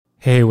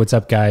Hey, what's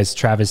up, guys?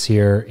 Travis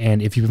here.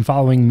 And if you've been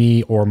following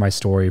me or my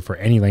story for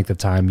any length of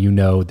time, you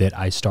know that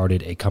I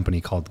started a company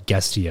called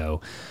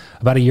Guestio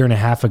about a year and a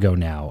half ago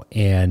now.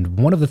 And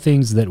one of the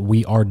things that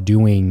we are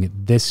doing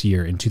this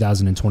year in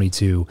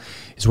 2022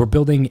 is we're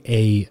building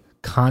a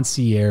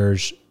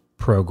concierge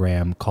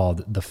program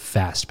called the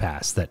Fast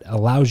Pass that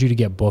allows you to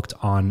get booked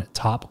on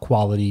top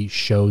quality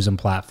shows and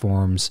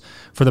platforms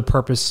for the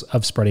purpose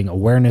of spreading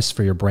awareness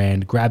for your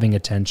brand, grabbing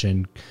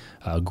attention,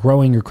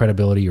 growing your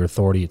credibility, your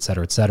authority, et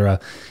cetera, et cetera.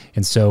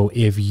 And so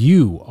if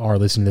you are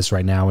listening to this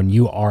right now and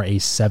you are a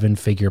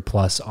 7-figure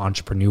plus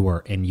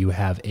entrepreneur and you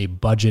have a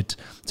budget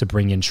to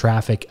bring in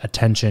traffic,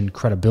 attention,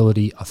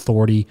 credibility,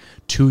 authority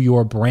to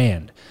your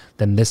brand,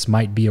 then this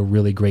might be a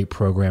really great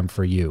program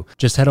for you.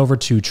 Just head over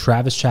to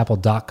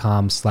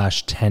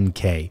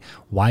travischappell.com/10K.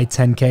 Why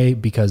 10K?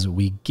 Because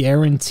we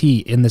guarantee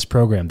in this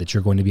program that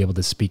you're going to be able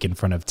to speak in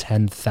front of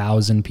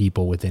 10,000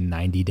 people within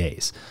 90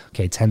 days.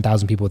 Okay,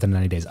 10,000 people within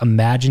 90 days.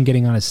 Imagine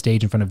getting on a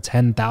stage in front of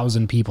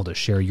 10,000 people to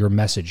share your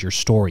message, your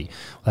story.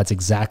 Well, that's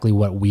exactly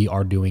what we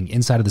are doing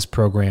inside of this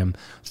program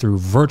through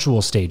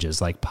virtual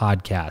stages like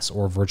podcasts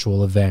or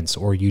virtual events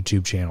or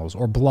YouTube channels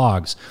or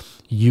blogs.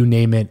 You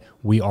name it,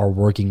 we are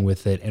working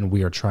with it, and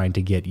we are trying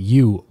to get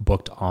you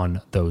booked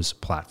on those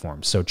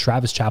platforms. So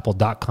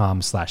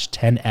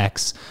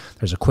travischappell.com/10X.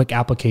 There's a quick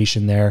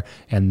application there,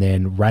 and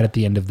then right at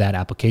the end of that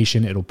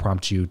application, it'll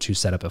prompt you to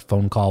set up a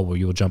phone call where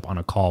you'll jump on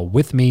a call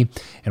with me,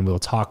 and we'll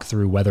talk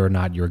through whether or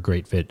not you're a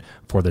great fit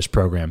for this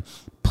program.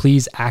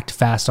 Please act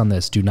fast on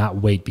this. Do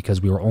not wait,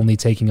 because we are only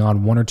taking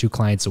on 1 or 2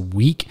 clients a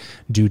week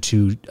due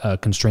to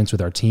constraints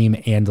with our team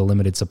and the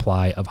limited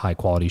supply of high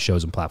quality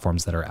shows and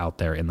platforms that are out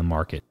there in the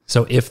market.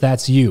 So if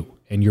that's you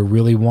and you're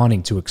really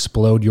wanting to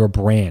explode your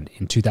brand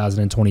in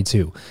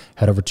 2022,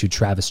 head over to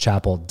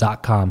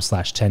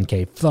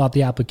travischappell.com/10K, fill out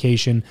the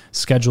application,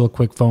 schedule a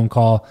quick phone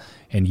call,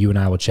 and you and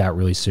I will chat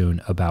really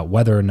soon about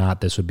whether or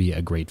not this would be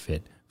a great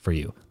fit for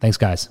you. Thanks,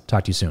 guys.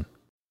 Talk to you soon.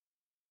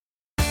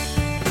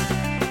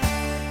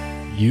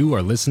 You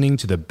are listening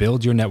to the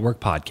Build Your Network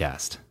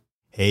podcast.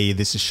 Hey,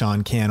 this is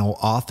Sean Cannell,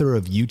 author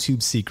of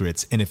YouTube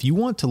Secrets. And if you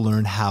want to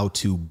learn how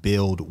to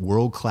build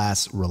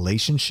world-class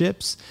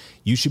relationships,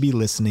 you should be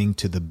listening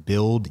to the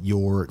Build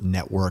Your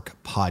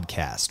Network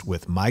podcast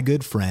with my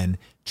good friend,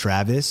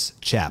 Travis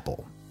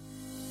Chappell.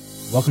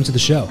 Welcome to the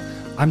show.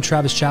 I'm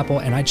Travis Chappell,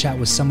 and I chat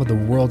with some of the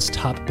world's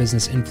top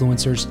business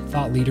influencers,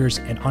 thought leaders,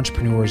 and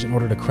entrepreneurs in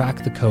order to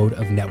crack the code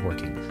of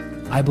networking.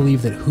 I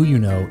believe that who you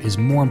know is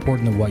more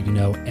important than what you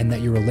know, and that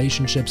your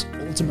relationships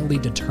ultimately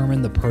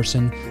determine the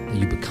person that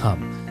you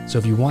become. So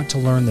if you want to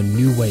learn the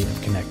new way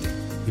of connecting,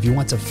 if you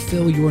want to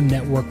fill your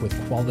network with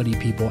quality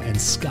people and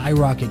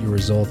skyrocket your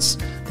results,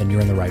 then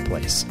you're in the right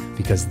place,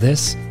 because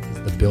this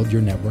is the Build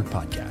Your Network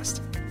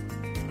podcast.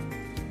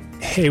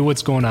 Hey,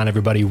 what's going on,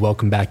 everybody?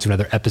 Welcome back to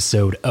another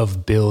episode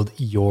of Build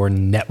Your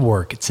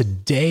Network.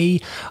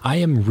 Today, I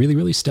am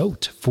really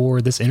stoked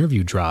for this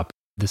interview drop.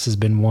 This has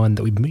been one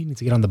that we've been meaning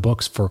to get on the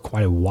books for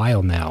quite a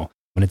while now,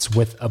 and it's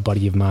with a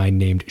buddy of mine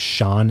named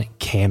Sean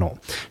Cannell.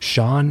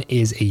 Sean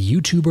is a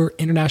YouTuber,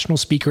 international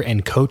speaker,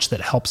 and coach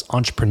that helps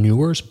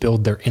entrepreneurs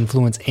build their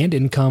influence and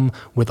income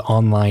with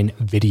online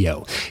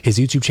video. His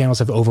YouTube channels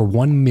have over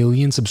 1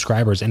 million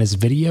subscribers, and his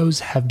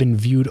videos have been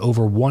viewed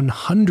over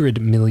 100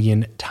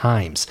 million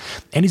times.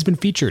 And he's been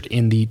featured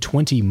in the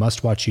 20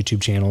 must-watch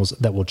YouTube channels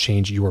that will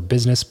change your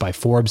business by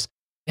Forbes.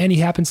 And he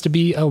happens to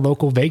be a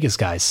local Vegas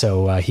guy.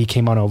 So he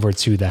came on over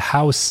to the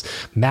house,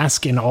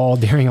 mask and all,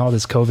 during all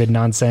this COVID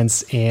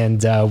nonsense.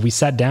 And we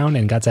sat down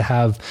and got to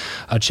have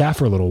a chat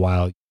for a little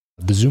while.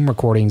 The Zoom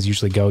recordings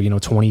usually go,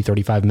 20,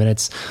 35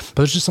 minutes, but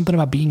there's just something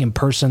about being in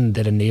person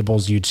that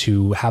enables you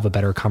to have a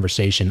better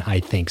conversation,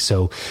 I think.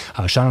 So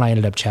Sean and I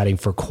ended up chatting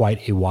for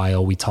quite a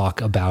while. We talk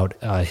about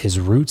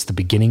his roots, the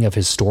beginning of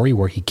his story,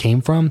 where he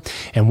came from,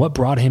 and what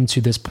brought him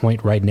to this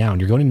point right now.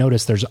 And you're going to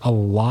notice there's a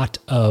lot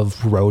of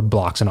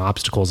roadblocks and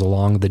obstacles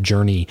along the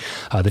journey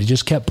that he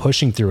just kept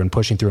pushing through. And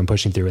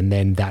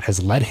then that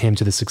has led him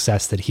to the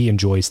success that he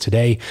enjoys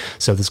today.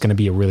 So this is going to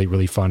be a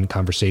really fun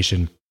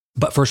conversation.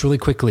 But first, really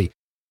quickly,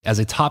 as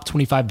a top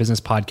 25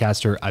 business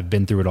podcaster, I've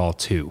been through it all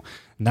too.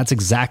 And that's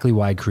exactly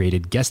why I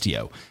created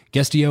Guestio.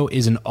 Guestio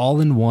is an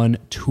all-in-one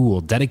tool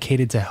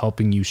dedicated to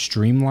helping you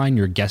streamline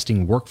your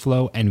guesting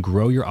workflow and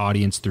grow your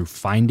audience through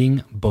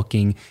finding,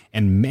 booking,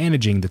 and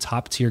managing the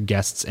top-tier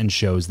guests and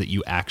shows that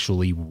you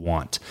actually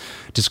want.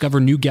 Discover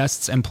new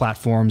guests and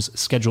platforms,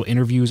 schedule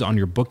interviews on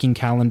your booking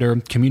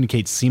calendar,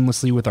 communicate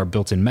seamlessly with our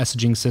built-in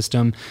messaging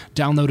system,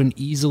 download an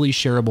easily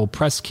shareable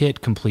press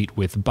kit complete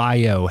with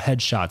bio,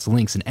 headshots,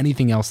 links, and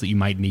anything else that you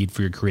might need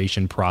for your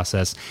creation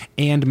process,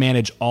 and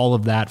manage all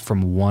of that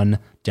from one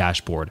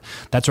dashboard.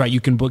 That's right,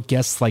 you can book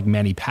guests like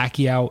Manny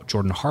Pacquiao,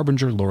 Jordan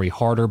Harbinger, Lori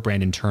Harder,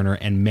 Brandon Turner,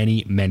 and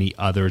many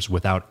others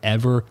without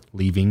ever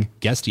leaving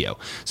Guestio.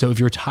 So if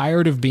you're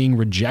tired of being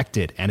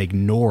rejected and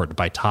ignored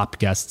by top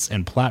guests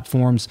and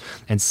platforms,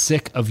 and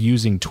sick of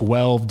using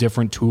 12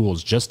 different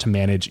tools just to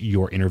manage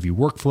your interview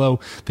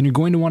workflow, then you're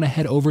going to want to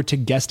head over to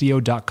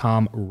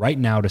Guestio.com right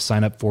now to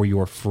sign up for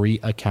your free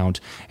account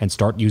and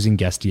start using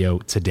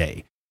Guestio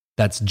today.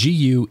 That's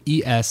GUESTIO.com,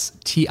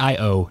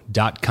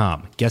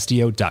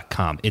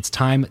 Guestio.com. It's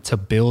time to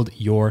build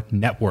your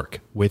network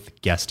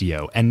with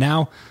Guestio. And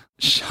now,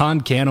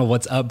 Sean Cannell,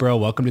 what's up, bro?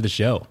 Welcome to the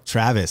show.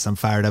 Travis, I'm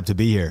fired up to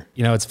be here.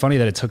 You know, it's funny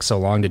that it took so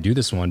long to do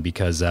this one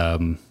because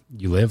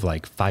you live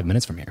like 5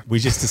 minutes from here. We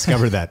just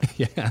discovered that.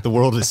 Yeah. The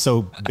world is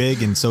so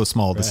big and so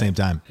small at the same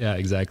time. Yeah,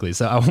 exactly.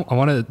 So I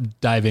want to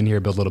dive in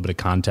here, build a little bit of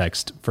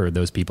context for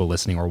those people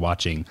listening or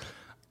watching.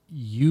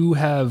 You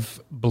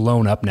have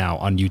blown up now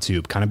on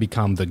YouTube, kind of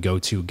become the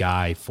go-to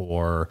guy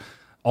for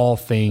all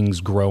things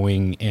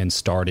growing and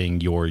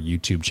starting your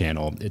YouTube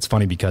channel. It's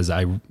funny because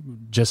I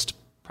just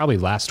probably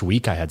last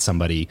week I had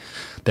somebody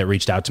that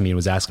reached out to me and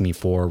was asking me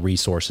for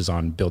resources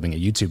on building a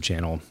YouTube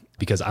channel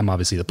because I'm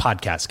obviously the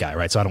podcast guy,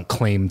 right? So I don't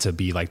claim to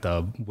be like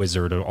the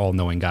wizard or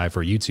all-knowing guy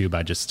for YouTube.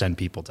 I just send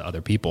people to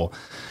other people.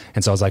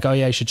 And so I was like, oh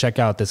yeah, you should check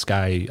out this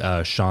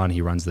guy, Sean.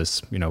 He runs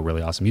this,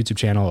 really awesome YouTube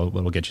channel.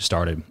 It'll get you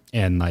started.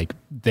 And like,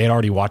 they had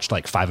already watched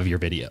like 5 of your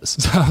videos.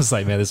 So I was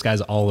like, man, this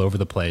guy's all over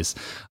the place.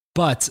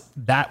 But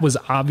that was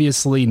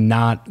obviously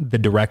not the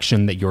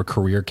direction that your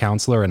career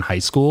counselor in high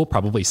school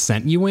probably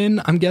sent you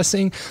in, I'm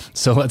guessing.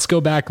 So let's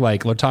go back,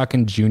 like we're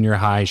talking junior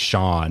high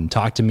Sean.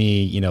 Talk to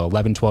me,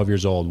 11, 12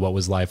 years old. What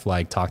was life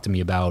like? Talk to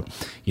me about,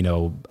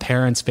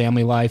 parents,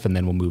 family life, and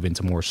then we'll move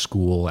into more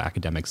school,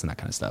 academics, and that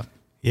kind of stuff.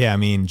 Yeah, I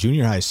mean,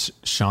 junior high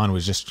Sean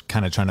was just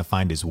kind of trying to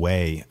find his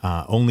way.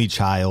 Only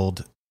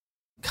child,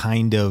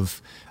 kind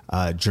of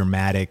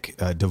dramatic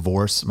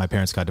divorce. My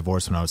parents got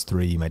divorced when I was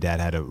 3. My dad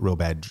had a real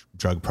bad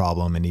drug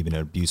problem and even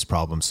an abuse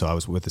problem. So I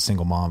was with a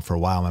single mom for a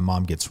while. My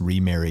mom gets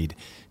remarried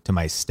to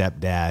my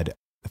stepdad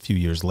a few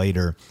years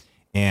later.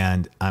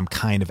 And I'm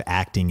kind of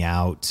acting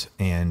out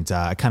and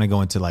I kind of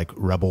go into like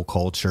rebel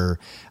culture.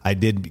 I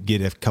did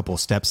get a couple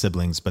step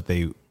siblings, but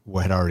they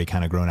had already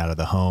kind of grown out of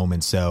the home.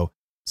 And so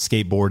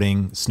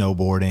skateboarding,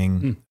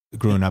 snowboarding,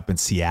 growing up in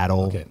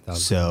Seattle. Okay,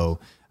 so,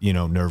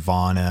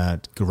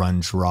 Nirvana,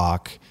 grunge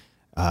rock,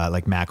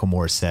 like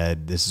Macklemore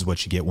said, this is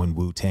what you get when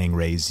Wu-Tang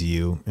raised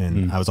you.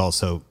 And I was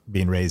also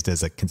being raised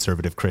as a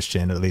conservative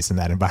Christian, at least in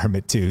that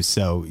environment too.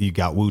 So you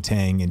got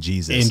Wu-Tang and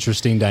Jesus.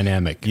 Interesting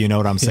dynamic. You know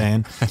what I'm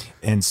saying?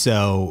 And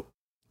so,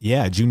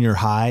 yeah, junior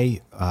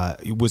high,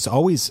 it was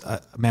always,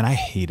 man, I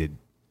hated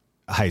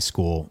high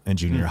school and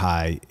junior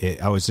high.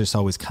 I was just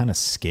always kind of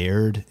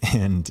scared.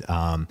 And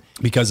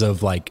because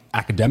of like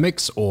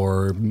academics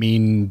or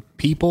mean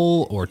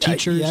people or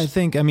teachers? Yeah, I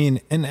think,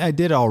 and I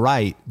did all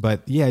right,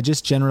 but yeah,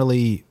 just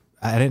generally,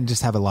 I didn't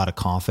just have a lot of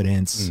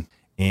confidence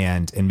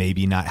and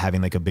maybe not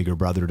having like a bigger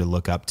brother to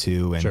look up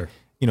to and,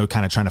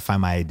 kind of trying to find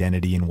my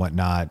identity and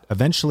whatnot.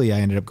 Eventually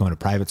I ended up going to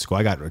private school.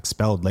 I got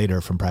expelled later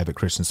from private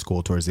Christian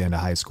school towards the end of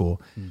high school.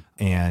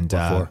 And,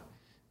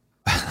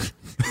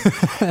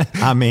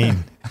 I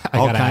mean,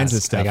 all kinds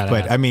of stuff,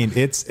 but ask. I mean,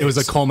 it was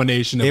a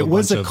culmination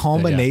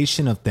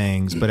of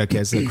things, but okay,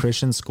 as a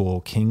Christian school,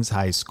 King's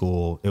High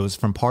School, it was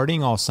from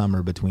partying all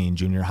summer between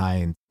junior high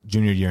and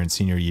junior year and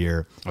senior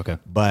year. Okay.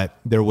 But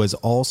there was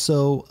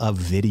also a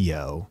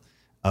video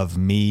of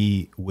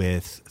me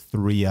with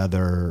 3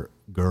 other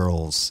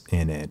girls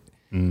in it,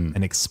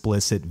 an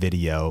explicit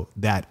video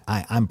that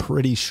I'm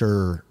pretty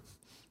sure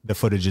the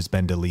footage has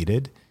been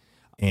deleted.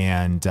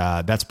 And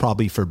that's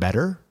probably for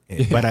better.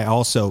 But I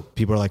also,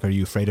 people are like, are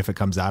you afraid if it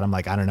comes out? I'm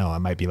like, I don't know. I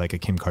might be like a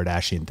Kim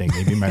Kardashian thing.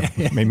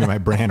 Maybe my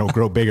brand will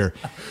grow bigger.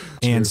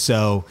 And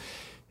so,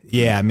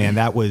 yeah, man,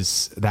 that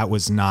was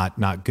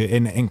not good.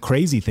 And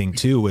crazy thing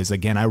too is,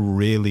 again, I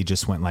really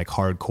just went like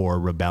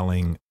hardcore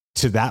rebelling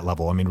to that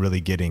level. I mean,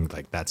 really getting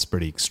like, that's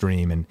pretty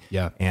extreme. And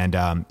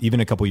even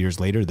a couple years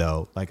later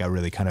though, like I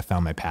really kind of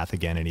found my path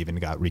again and even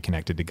got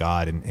reconnected to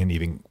God and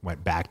even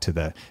went back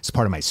to it's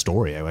part of my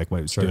story. I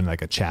was doing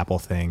like a chapel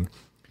thing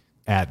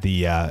at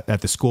the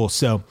school.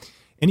 So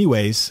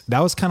anyways, that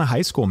was kind of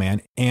high school,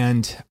 man.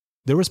 And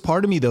there was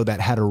part of me though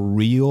that had a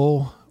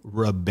real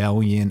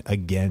rebellion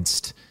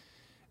against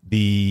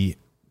the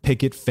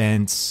picket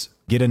fence,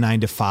 get a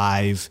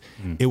 9-to-5.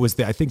 It was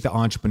I think the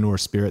entrepreneur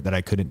spirit that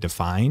I couldn't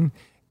define.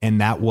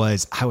 And I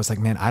was like,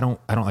 man, I don't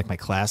like my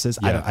classes.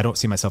 Yeah. I don't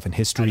see myself in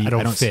history. I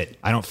don't fit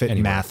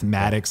in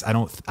mathematics.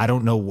 Yeah. I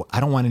don't know. I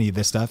don't want any of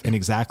this stuff. And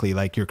exactly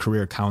like your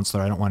career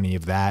counselor, I don't want any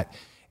of that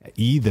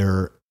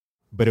either.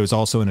 But it was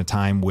also in a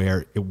time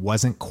where it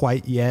wasn't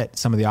quite yet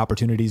some of the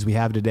opportunities we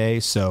have today.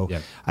 So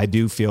I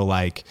do feel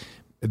like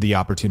the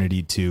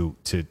opportunity to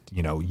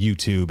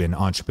YouTube and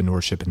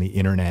entrepreneurship and the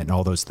internet and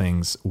all those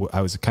things,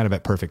 I was kind of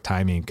at perfect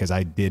timing because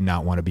I did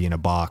not want to be in a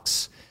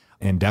box,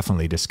 and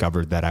definitely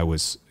discovered that I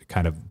was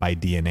kind of by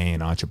DNA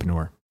an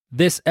entrepreneur.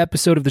 This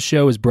episode of the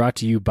show is brought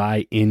to you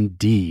by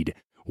Indeed.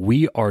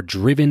 We are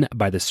driven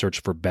by the search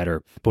for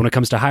better. But when it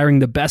comes to hiring,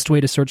 the best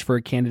way to search for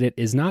a candidate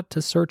is not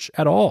to search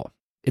at all.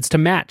 It's to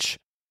match,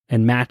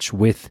 and match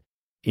with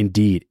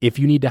Indeed. If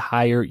you need to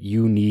hire,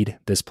 you need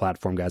this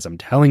platform, guys. I'm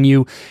telling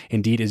you,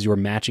 Indeed is your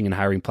matching and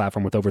hiring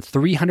platform with over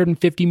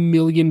 350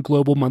 million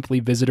global monthly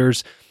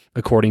visitors,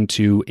 according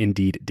to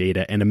Indeed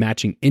data, and a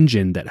matching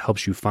engine that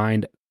helps you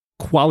find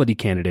quality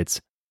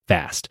candidates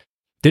fast.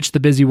 Ditch the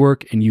busy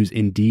work and use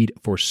Indeed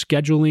for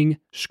scheduling,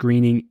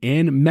 screening,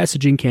 and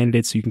messaging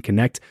candidates so you can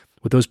connect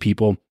with those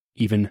people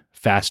even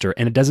faster.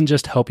 And it doesn't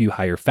just help you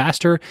hire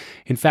faster.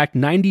 In fact,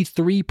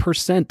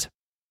 93%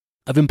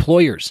 of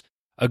employers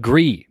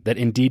agree that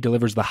Indeed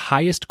delivers the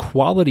highest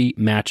quality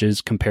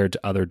matches compared to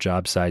other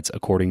job sites,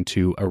 according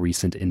to a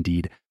recent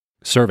Indeed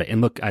survey. And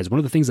look, guys, one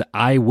of the things that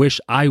I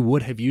wish I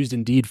would have used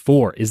Indeed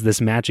for is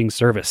this matching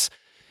service.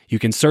 You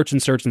can search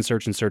and search and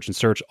search and search and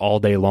search all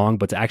day long,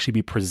 but to actually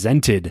be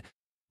presented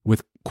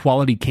with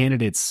quality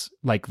candidates,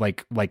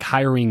 like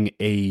hiring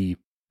a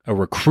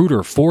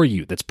recruiter for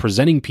you that's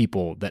presenting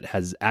people that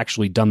has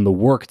actually done the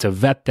work to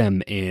vet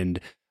them and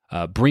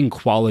bring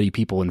quality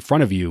people in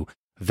front of you,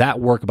 that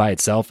work by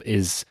itself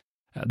is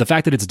the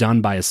fact that it's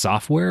done by a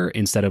software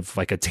instead of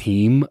like a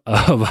team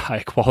of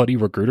high quality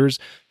recruiters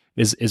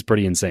is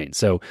pretty insane.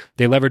 So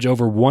they leverage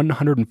over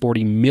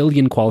 140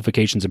 million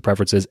qualifications and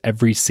preferences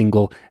every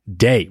single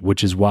day,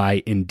 which is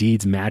why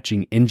Indeed's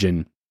matching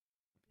engine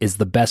is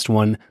the best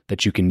one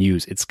that you can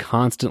use. It's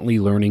constantly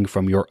learning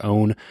from your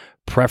own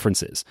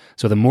preferences.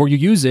 So the more you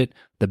use it,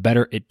 the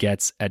better it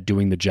gets at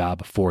doing the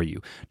job for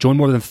you. Join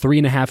more than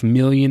 3.5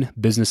 million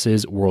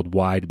businesses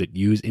worldwide that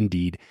use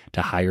Indeed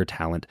to hire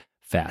talent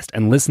fast.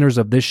 And listeners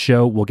of this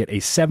show will get a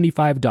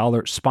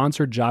 $75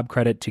 sponsored job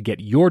credit to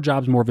get your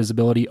jobs more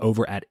visibility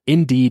over at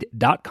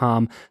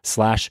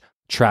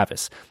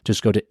Indeed.com/Travis.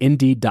 Just go to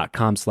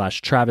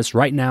Indeed.com/Travis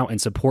right now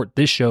and support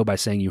this show by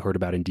saying you heard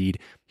about Indeed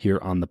here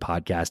on the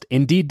podcast.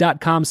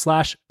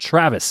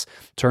 Indeed.com/Travis.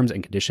 Terms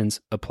and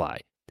conditions apply.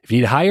 If you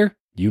need to hire,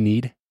 you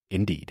need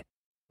Indeed.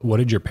 What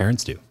did your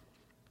parents do?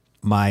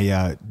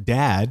 My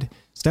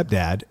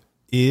stepdad,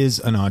 is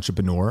an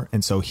entrepreneur.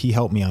 And so he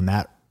helped me on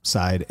that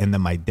side. And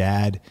then my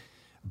dad,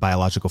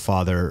 biological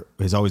father,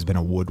 has always been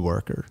a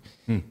woodworker.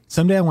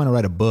 Someday I want to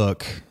write a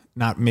book,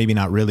 maybe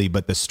not really,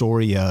 but the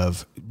story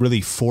of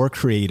really 4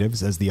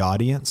 creatives as the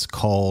audience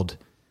called,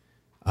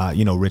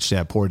 Rich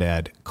Dad, Poor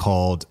Dad,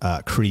 called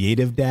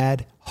Creative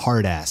Dad,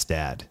 Hard Ass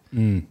Dad.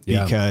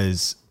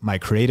 Because my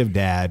creative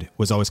dad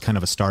was always kind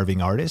of a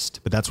starving artist,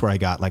 but that's where I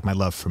got like my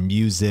love for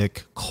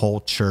music,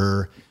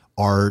 culture,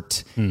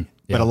 art.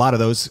 But a lot of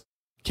those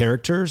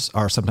characters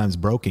are sometimes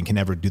broken, can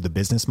never do the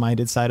business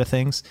minded side of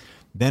things.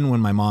 Then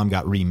when my mom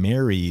got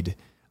remarried,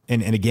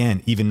 and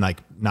again, even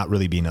like not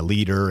really being a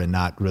leader and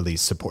not really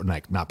supporting,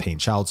 like not paying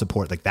child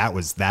support, like that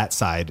was that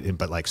side,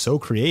 but like so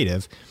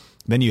creative.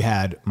 Then you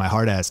had my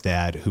hard ass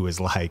dad who was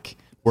like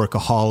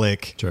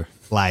workaholic, Sure.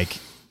 like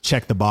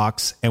check the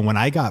box. And when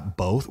I got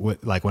both,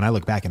 like when I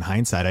look back in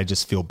hindsight, I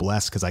just feel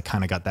blessed because I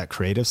kind of got that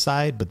creative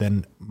side, but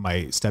then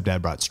my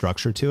stepdad brought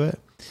structure to it.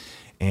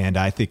 And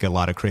I think a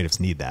lot of creatives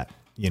need that.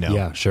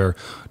 Yeah, sure.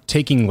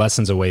 Taking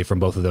lessons away from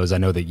both of those, I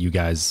know that you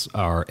guys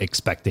are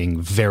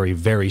expecting very,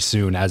 very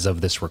soon as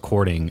of this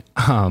recording.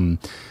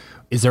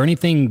 Is there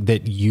anything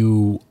that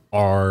you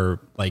are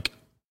like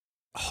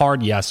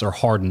hard yes or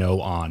hard no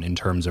on in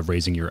terms of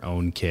raising your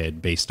own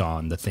kid based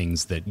on the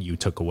things that you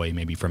took away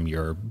maybe from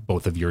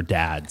both of your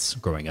dads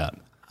growing up?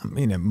 I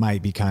mean, it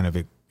might be kind of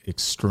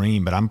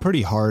extreme, but I'm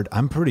pretty hard.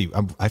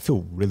 I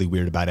feel really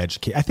weird about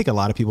education. I think a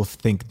lot of people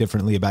think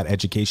differently about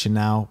education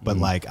now, but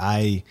like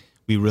I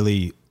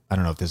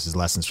don't know if this is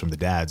lessons from the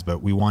dads, but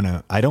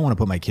I don't want to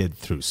put my kid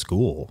through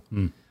school.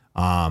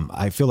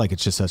 I feel like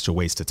it's just such a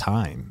waste of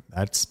time.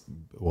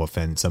 Will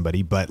offend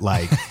somebody, but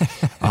like,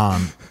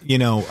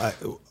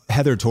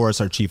 Heather Torres,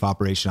 our chief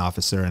operation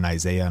officer, and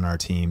Isaiah on our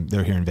team,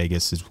 they're here in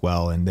Vegas as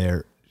well. And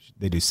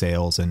they do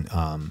sales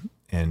and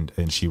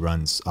she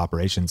runs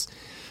operations.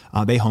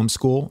 They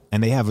homeschool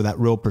and they have that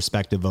real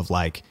perspective of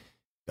like,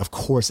 of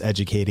course,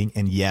 educating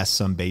and yes,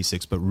 some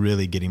basics, but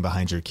really getting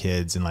behind your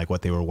kids and like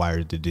what they were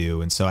wired to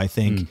do. And so I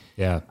think,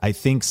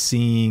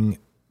 seeing,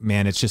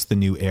 man, it's just the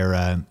new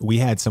era. We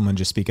had someone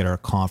just speak at our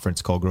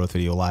conference called Growth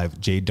Video Live,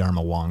 Jade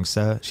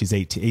Dharmawangsa. She's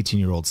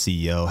 18-year-old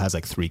CEO, has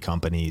like 3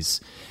 companies,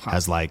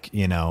 has like,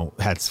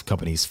 had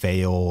companies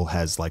fail,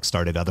 has like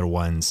started other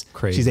ones.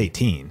 Crazy. She's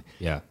 18.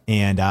 Yeah.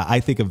 And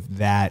I think of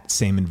that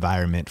same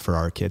environment for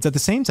our kids. At the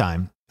same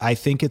time, I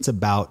think it's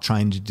about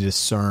trying to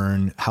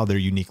discern how they're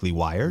uniquely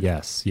wired.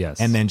 Yes.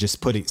 And then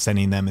just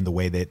sending them in the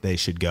way that they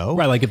should go.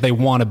 Right. Like if they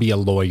want to be a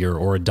lawyer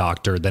or a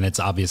doctor, then it's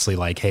obviously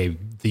like, hey,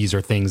 these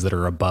are things that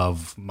are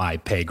above my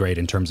pay grade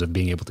in terms of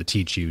being able to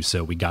teach you.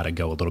 So we got to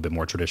go a little bit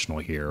more traditional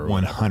here.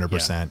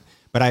 100%. Yeah.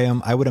 But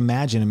I would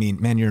imagine, I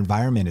mean, man, your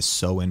environment is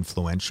so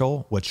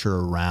influential, what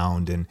you're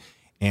around.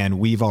 And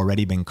we've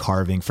already been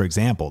carving, for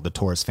example, the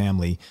Torres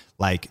family,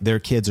 like their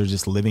kids are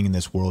just living in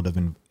this world of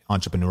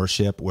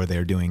entrepreneurship where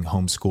they're doing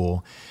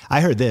homeschool.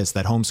 I heard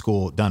that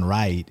homeschool done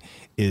right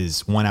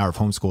is 1 hour of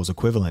homeschool is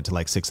equivalent to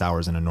like 6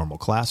 hours in a normal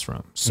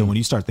classroom. So when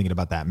you start thinking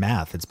about that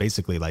math, it's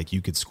basically like you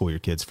could school your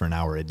kids for an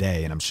hour a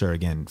day. And I'm sure,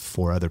 again,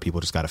 4 other people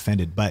just got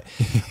offended. But,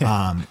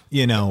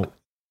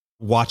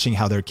 watching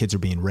how their kids are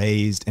being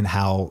raised and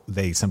how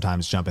they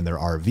sometimes jump in their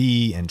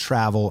RV and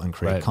travel and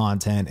create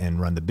content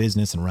and run the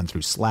business and run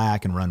through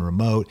Slack and run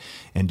remote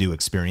and do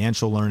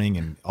experiential learning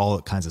and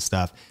all kinds of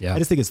stuff. Yeah. I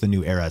just think it's the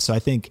new era. So I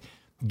think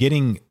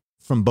getting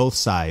from both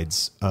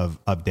sides of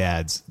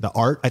dads. The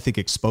art, I think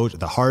exposure,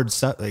 the hard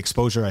stuff,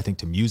 exposure, I think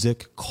to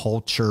music,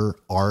 culture,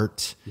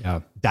 art,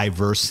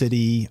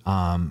 diversity,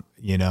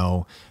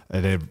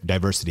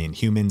 diversity in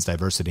humans,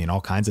 diversity in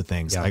all kinds of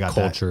things. Yeah, I got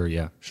culture. that.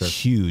 Yeah, sure.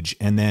 Huge.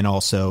 And then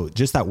also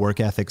just that work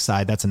ethic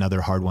side. That's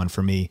another hard one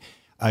for me.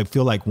 I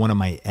feel like one of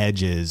my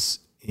edges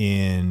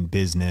in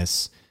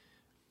business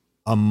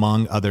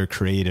among other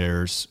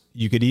creators,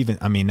 you could even,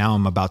 now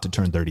I'm about to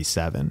turn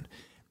 37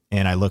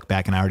 and I look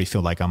back and I already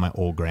feel like I'm an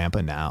old grandpa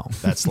now.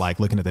 That's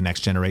like looking at the next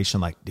generation,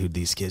 like, dude,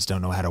 these kids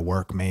don't know how to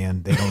work,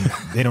 man. They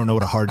don't know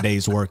what a hard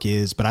day's work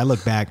is. But I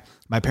look back,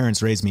 my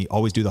parents raised me,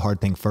 always do the hard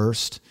thing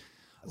first.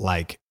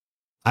 Like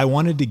I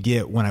wanted to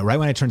get right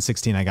when I turned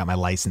 16, I got my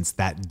license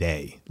that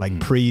day,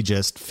 like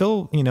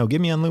Phil, give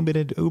me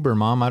unlimited Uber,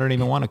 mom. I don't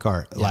even want a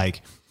car. Yeah.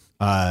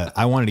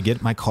 I wanted to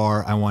get my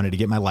car. I wanted to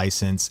get my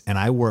license. And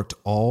I worked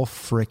all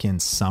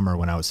freaking summer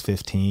when I was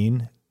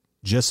 15,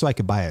 just so I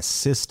could buy a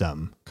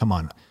system. Come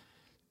on.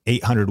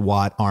 800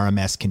 watt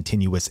RMS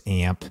continuous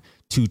amp,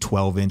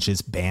 212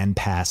 inches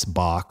bandpass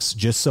box,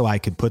 just so I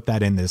could put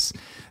that in this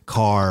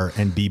car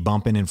and be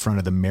bumping in front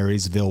of the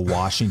Marysville,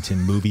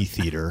 Washington movie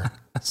theater,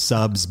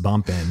 subs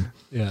bumping,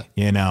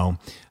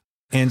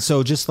 And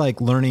so just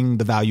like learning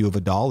the value of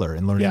 $1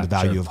 and learning the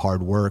value of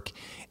hard work.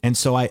 And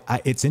so I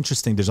it's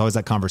interesting. There's always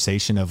that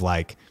conversation of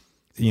like,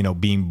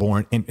 being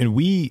born and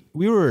we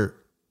were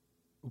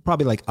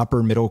probably like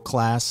upper middle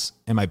class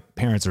and my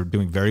parents are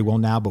doing very well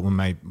now. But when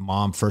my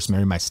mom first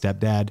married my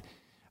stepdad,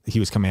 he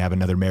was coming to have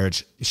another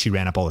marriage. She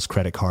ran up all his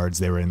credit cards.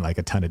 They were in like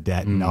a ton of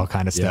debt and all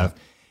kind of stuff.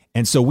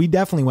 And so we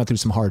definitely went through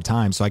some hard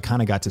times. So I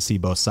kind of got to see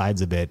both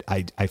sides of it.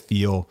 I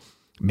feel,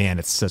 man,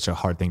 it's such a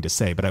hard thing to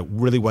say, but I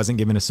really wasn't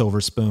given a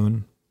silver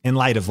spoon in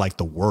light of like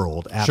the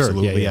world.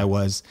 Absolutely. I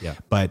was,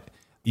 but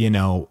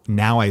now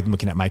I'm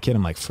looking at my kid,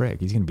 I'm like,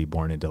 frick, he's going to be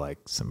born into like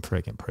some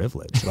freaking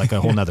privilege, like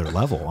a whole nother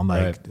level. I'm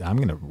like, I'm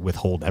going to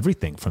withhold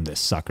everything from this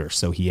sucker.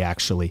 So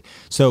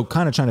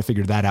kind of trying to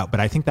figure that out. But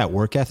I think that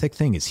work ethic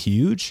thing is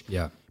huge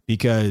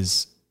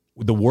because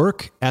the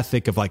work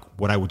ethic of like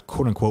what I would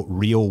quote unquote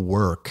real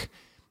work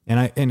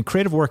and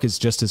creative work is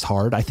just as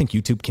hard. I think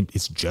YouTube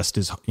is just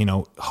as,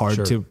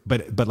 hard to,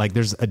 but like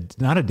there's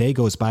not a day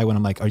goes by when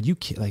I'm like, are you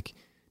like,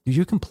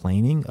 you're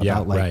complaining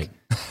about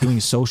doing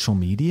social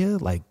media?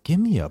 Like, give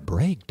me a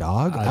break,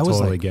 dog. I was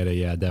totally get it.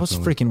 Yeah, definitely. I was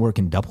freaking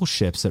working double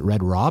shifts at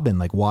Red Robin,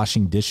 like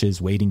washing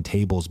dishes, waiting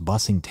tables,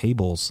 bussing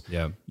tables.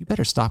 Yeah. You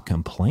better stop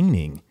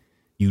complaining,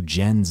 you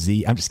Gen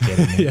Z. I'm just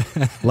kidding.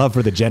 Love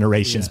for the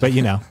generations, but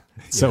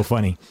it's so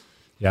funny.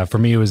 Yeah, for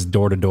me, it was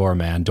door to door,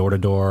 man. Door to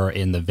door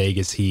in the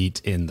Vegas heat,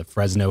 in the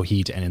Fresno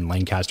heat, and in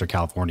Lancaster,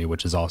 California,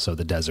 which is also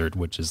the desert,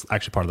 which is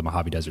actually part of the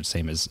Mojave Desert,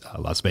 same as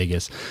Las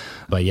Vegas.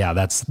 But yeah,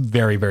 that's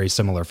very, very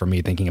similar for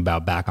me thinking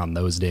about back on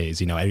those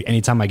days.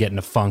 Anytime I get in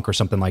a funk or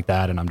something like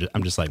that, and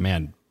I'm just like,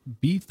 man,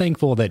 be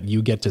thankful that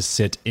you get to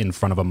sit in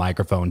front of a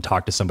microphone,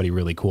 talk to somebody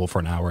really cool for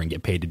an hour and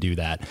get paid to do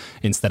that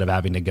instead of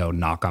having to go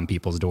knock on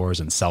people's doors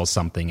and sell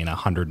something in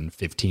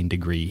 115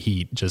 degree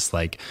heat. Just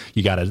like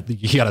you gotta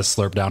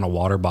slurp down a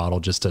water bottle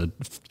just to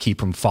keep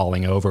from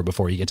falling over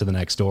before you get to the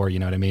next door. You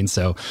know what I mean?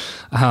 So,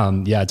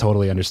 I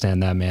totally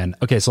understand that, man.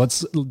 Okay. So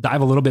let's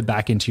dive a little bit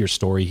back into your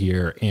story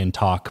here and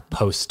talk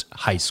post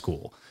high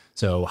school.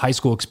 So high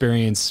school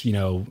experience,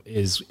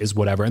 is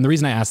whatever. And the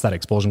reason I asked that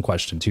expulsion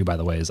question too, by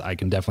the way, is I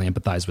can definitely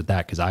empathize with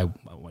that because I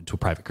went to a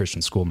private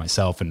Christian school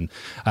myself. And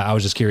I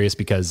was just curious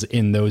because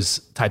in those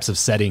types of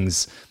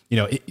settings,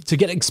 to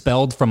get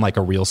expelled from like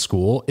a real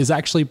school is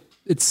actually,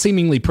 it's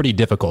seemingly pretty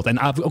difficult. And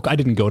I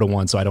didn't go to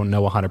one, so I don't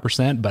know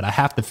 100%, but I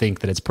have to think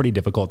that it's pretty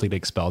difficult to get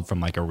expelled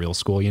from like a real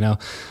school,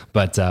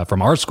 But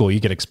from our school, you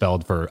get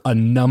expelled for a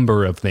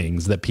number of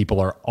things that people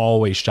are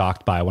always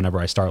shocked by whenever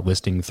I start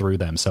listing through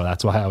them. So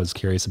that's why I was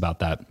curious about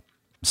that.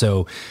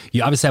 So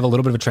you obviously have a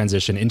little bit of a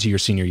transition into your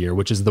senior year,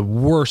 which is the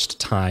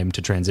worst time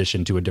to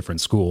transition to a different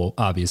school,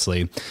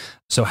 obviously.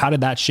 So how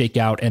did that shake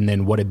out? And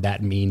then what did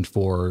that mean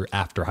for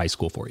after high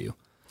school for you?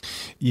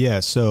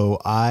 Yeah,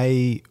 so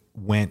I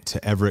went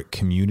to Everett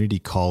Community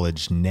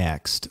College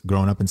next,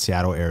 growing up in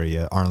Seattle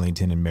area,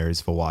 Arlington and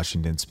Marysville,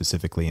 Washington,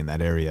 specifically in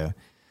that area.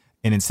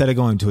 And instead of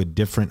going to a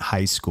different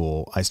high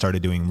school, I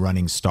started doing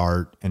running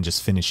start and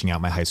just finishing out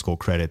my high school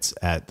credits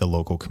at the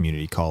local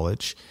community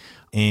college.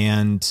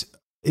 And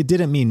it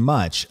didn't mean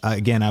much.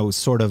 Again, I was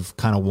sort of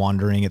kind of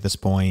wandering at this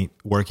point,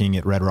 working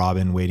at Red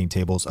Robin, waiting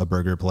tables, a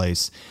burger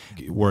place,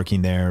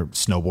 working there,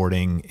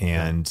 snowboarding,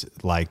 and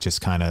like just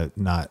kind of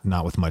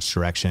not with much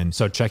direction.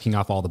 So checking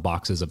off all the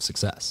boxes of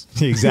success.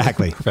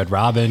 Exactly. Red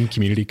Robin,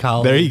 community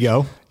college. There you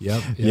go.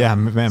 Yep. Yeah,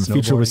 man, the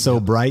future was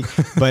so bright,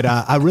 but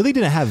I really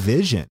didn't have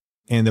vision.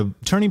 And the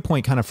turning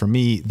point kind of for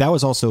me, that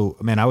was also,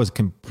 man, I was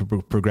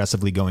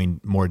progressively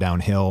going more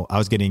downhill. I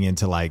was getting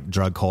into like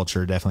drug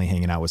culture, definitely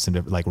hanging out with some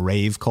different, like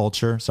rave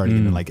culture, started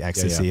getting like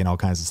ecstasy and all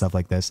kinds of stuff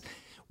like this,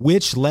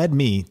 which led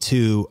me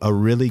to a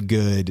really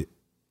good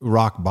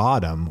rock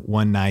bottom.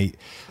 One night,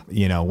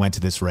 went to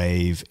this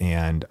rave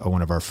and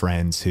one of our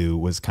friends who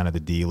was kind of the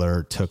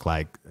dealer took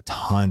like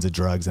tons of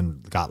drugs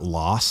and got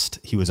lost.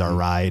 He was our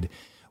ride.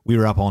 we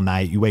were up all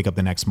night. You wake up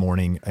the next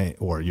morning,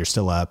 or you're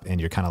still up and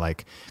you're kind of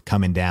like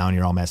coming down,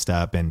 you're all messed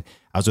up. And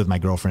I was with my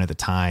girlfriend at the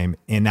time,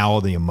 and now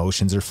all the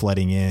emotions are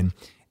flooding in.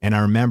 And I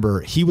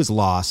remember he was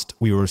lost.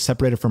 We were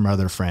separated from our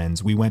other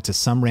friends. We went to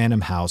some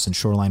random house in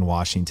Shoreline,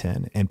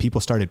 Washington, and people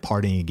started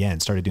partying again,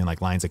 started doing like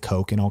lines of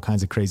coke and all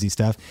kinds of crazy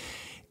stuff.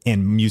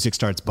 And music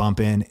starts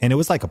bumping. And it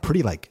was like a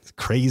pretty like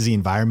crazy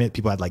environment.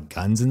 People had like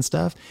guns and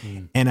stuff.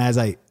 And as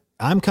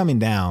I'm coming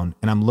down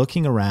and I'm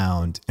looking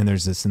around, and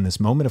there's in this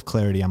moment of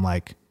clarity, I'm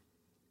like,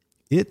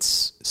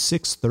 it's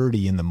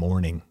 6:30 in the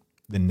morning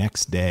the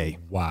next day.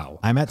 Wow.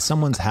 I'm at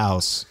someone's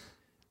house.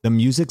 The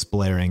music's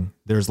blaring.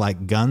 There's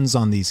like guns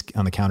on the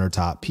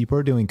countertop. People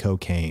are doing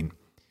cocaine.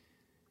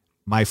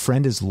 My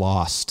friend is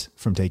lost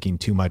from taking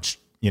too much,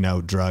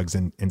 drugs,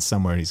 and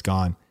somewhere he's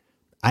gone.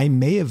 I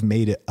may have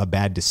made a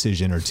bad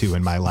decision or two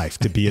in my life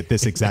to be at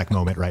this exact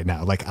moment right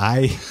now. Like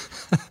I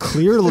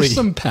clearly There's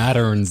some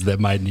patterns that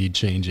might need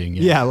changing.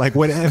 Yeah. Like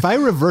if I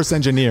reverse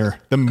engineer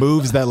the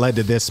moves that led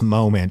to this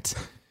moment,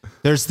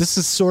 this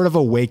is sort of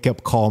a wake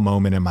up call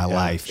moment in my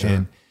life. Sure.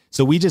 And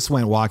so we just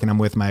went walking. I'm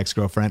with my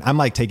ex-girlfriend. I'm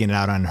like taking it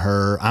out on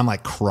her. I'm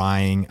like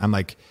crying. I'm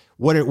like,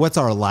 what's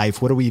our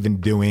life? What are we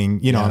even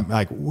doing? I'm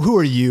like, who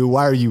are you?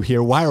 Why are you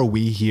here? Why are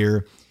we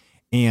here?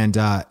 And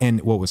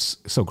what was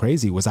so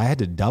crazy was I had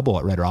to double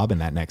at Red Robin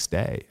that next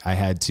day. I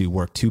had to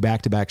work 2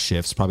 back-to-back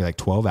shifts, probably like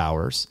 12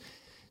 hours.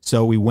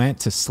 So we went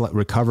to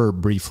recover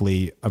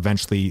briefly.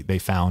 Eventually they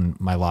found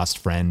my lost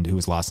friend who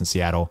was lost in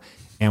Seattle,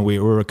 and we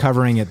were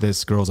recovering at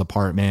this girl's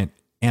apartment,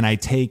 and I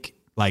take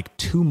like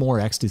 2 more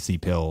ecstasy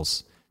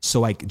pills.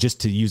 So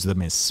just to use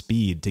them as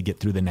speed to get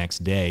through the next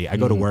day. I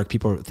go to work,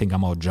 people think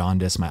I'm all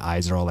jaundiced. My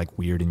eyes are all like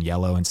weird and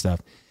yellow and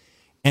stuff.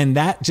 And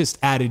that just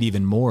added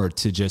even more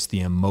to just the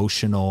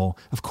emotional,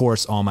 of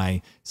course, all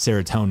my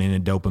serotonin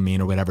and dopamine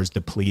or whatever's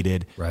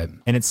depleted. Right.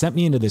 And it sent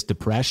me into this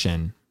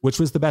depression, which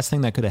was the best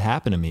thing that could have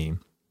happened to me,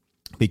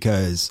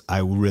 because I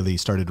really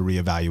started to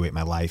reevaluate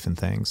my life and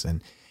things.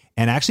 And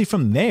actually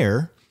from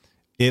there,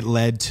 it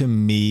led to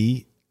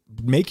me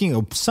making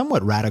a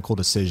somewhat radical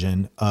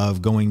decision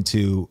of going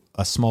to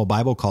a small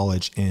Bible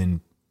college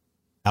in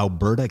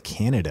Alberta,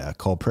 Canada,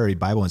 called Prairie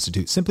Bible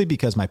Institute, simply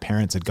because my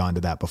parents had gone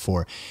to that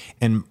before.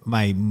 And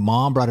my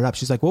mom brought it up.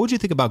 She's like, what would you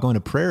think about going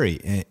to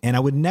Prairie? And I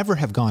would never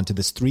have gone to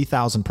this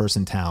 3,000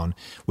 person town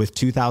with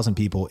 2,000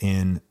 people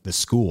in the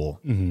school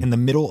in the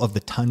middle of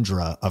the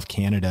tundra of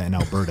Canada and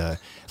Alberta,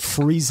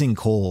 freezing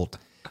cold.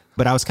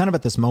 But I was kind of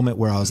at this moment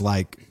where I was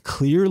like,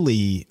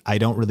 clearly, I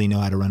don't really know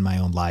how to run my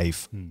own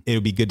life. It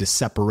would be good to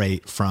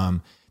separate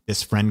from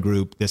this friend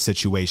group, this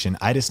situation.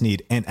 I just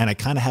need, and I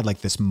kind of had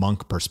like this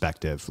monk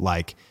perspective.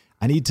 Like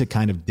I need to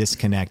kind of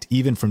disconnect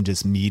even from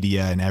just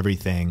media and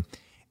everything.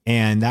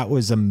 And that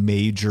was a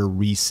major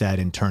reset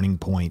and turning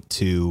point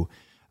to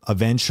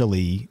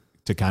eventually,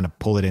 to kind of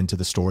pull it into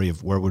the story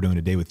of what we're doing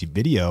today with the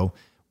video,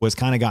 was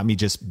kind of got me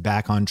just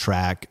back on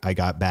track. I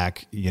got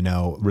back,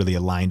 really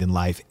aligned in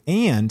life.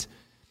 And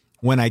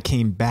when I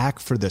came back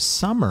for the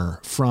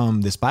summer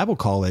from this Bible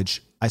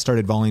college, I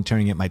started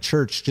volunteering at my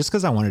church just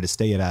because I wanted to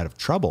stay out of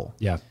trouble.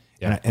 Yeah.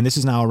 And this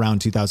is now around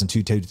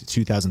 2002 to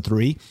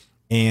 2003.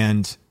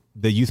 And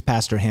the youth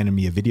pastor handed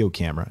me a video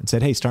camera and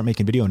said, hey, start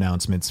making video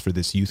announcements for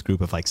this youth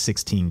group of like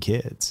 16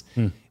 kids.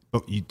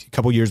 But a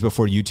couple years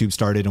before YouTube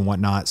started and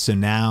whatnot. So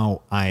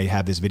now I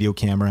have this video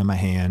camera in my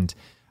hand.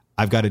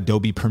 I've got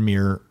Adobe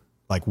Premiere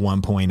like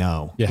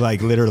 1.0,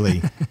 like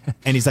literally.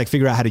 And he's like,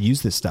 figure out how to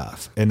use this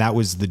stuff. And that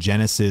was the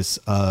genesis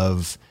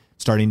of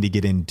starting to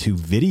get into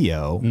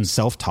video,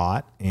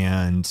 self-taught.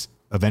 And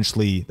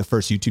eventually the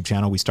first YouTube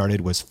channel we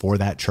started was for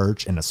that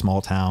church in a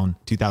small town,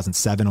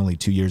 2007, only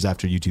 2 years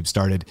after YouTube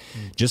started,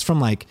 just from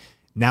like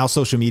now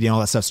social media and all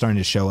that stuff starting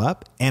to show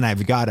up. And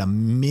I've got a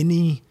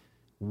mini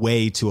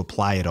way to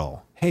apply it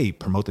all. Hey,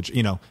 promote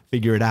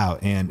figure it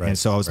out. And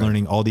so I was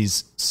learning all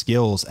these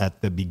skills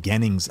at the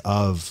beginnings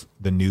of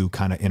the new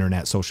kind of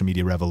internet social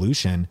media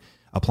revolution,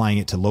 applying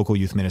it to local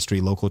youth ministry,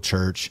 local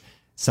church,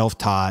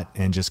 self-taught,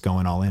 and just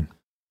going all in.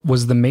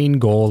 Was the main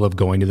goal of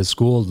going to the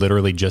school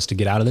literally just to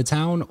get out of the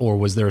town, or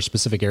was there a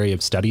specific area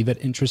of study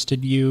that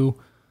interested you?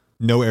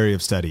 No area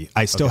of study.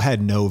 I still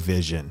had no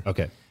vision.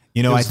 Okay.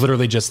 It was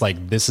literally just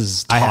like, this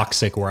is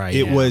toxic where I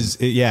am.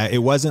 It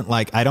wasn't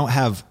like, I don't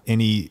have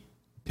any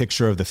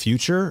picture of the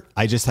future.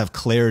 I just have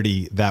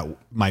clarity that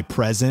my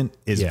present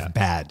is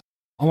bad.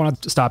 I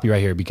want to stop you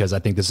right here because I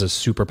think this is a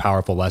super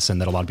powerful lesson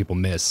that a lot of people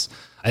miss.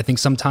 I think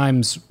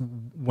sometimes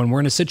when we're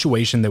in a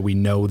situation that we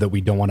know that we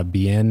don't want to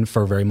be in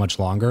for very much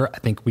longer, I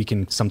think we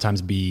can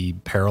sometimes be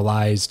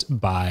paralyzed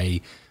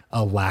by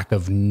a lack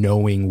of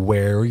knowing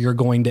where you're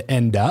going to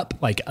end up.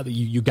 Like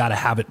you got to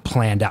have it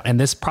planned out. And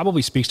this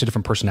probably speaks to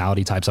different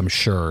personality types, I'm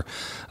sure.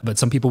 But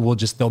some people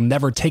they'll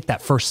never take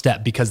that first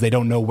step because they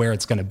don't know where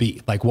it's going to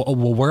be. Like, well,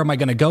 where am I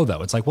going to go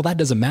though? It's like, well, that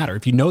doesn't matter.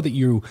 If you know that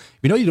you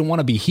don't want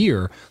to be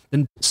here,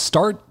 then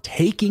start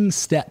taking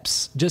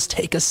steps. Just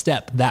take a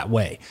step that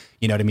way.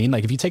 You know what I mean?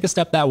 Like if you take a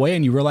step that way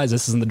and you realize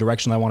this isn't the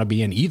direction I want to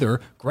be in either,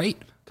 great.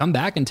 come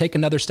back and take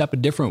another step a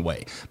different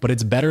way. But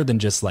it's better than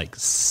just like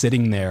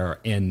sitting there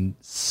and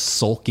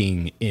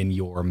sulking in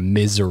your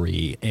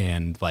misery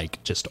and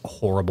like just a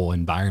horrible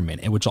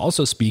environment. And which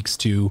also speaks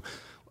to,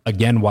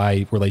 again,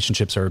 why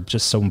relationships are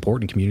just so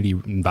important. Community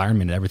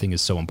environment and everything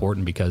is so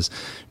important, because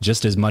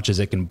just as much as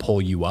it can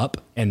pull you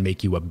up and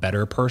make you a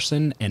better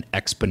person and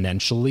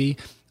exponentially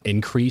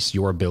increase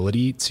your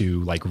ability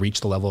to like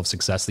reach the level of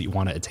success that you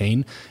want to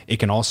attain, it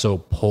can also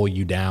pull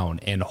you down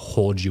and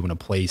hold you in a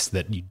place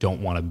that you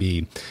don't want to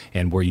be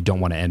and where you don't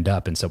want to end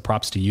up. And so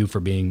props to you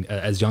for being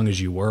as young as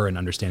you were and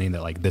understanding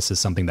that like, this is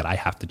something that I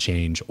have to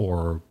change,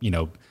 or, you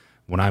know,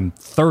 when I'm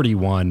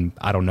 31,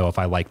 I don't know if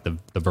I like the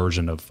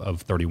version of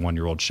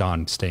 31-year-old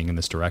Sean staying in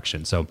this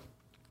direction. So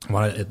I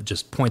want to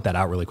just point that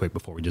out really quick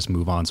before we just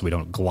move on, so we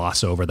don't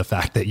gloss over the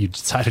fact that you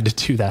decided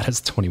to do that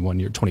as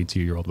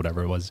 22-year-old,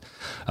 whatever it was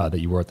that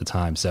you were at the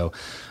time. So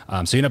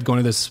you end up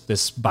going to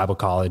this Bible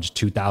college,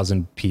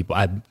 2,000 people.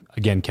 I,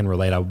 again, can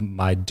relate.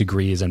 My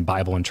degree is in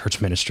Bible and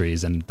church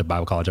ministries, and the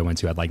Bible college I went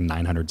to had like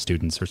 900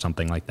 students or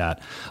something like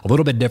that. A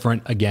little bit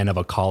different, again, of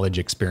a college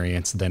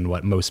experience than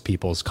what most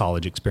people's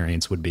college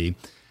experience would be.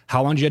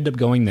 How long did you end up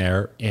going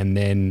there? And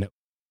then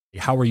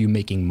how were you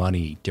making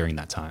money during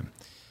that time?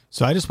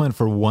 So I just went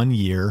for 1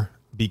 year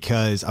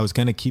because I was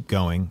going to keep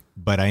going,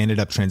 but I ended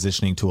up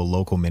transitioning to a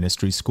local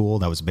ministry school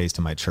that was based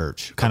in my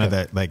church, kind of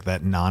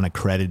that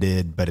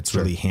non-accredited, but it's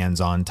really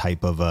hands-on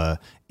type of a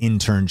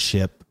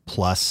internship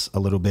plus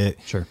a little bit.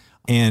 Sure.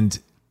 And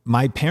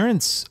my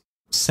parents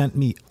sent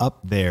me up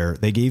there.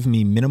 They gave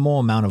me minimal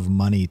amount of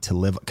money to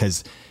live,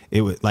 because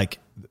it was like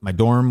my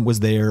dorm was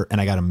there and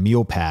I got a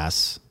meal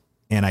pass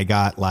and I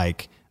got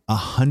like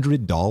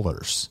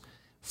 $100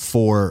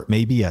 for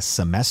maybe a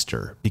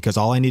semester, because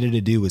all I needed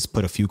to do was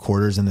put a few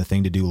quarters in the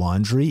thing to do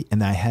laundry,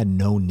 and I had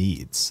no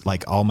needs.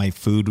 Like all my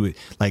food,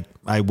 like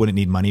I wouldn't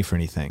need money for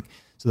anything.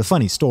 So the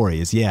funny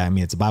story is, yeah, I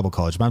mean, it's a Bible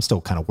college, but I'm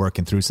still kind of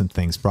working through some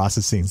things,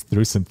 processing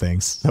through some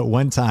things. So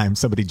one time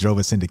somebody drove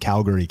us into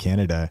Calgary,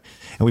 Canada,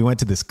 and we went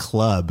to this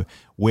club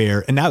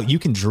where, and now you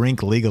can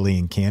drink legally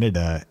in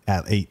Canada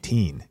at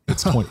 18.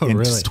 It's 20,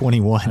 really? It's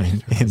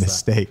 21 in the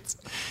States.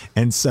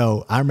 And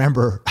so I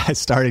remember I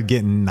started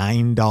getting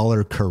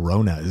 $9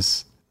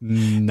 Coronas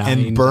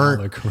and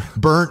burnt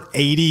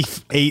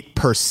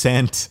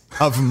 88%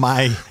 of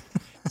my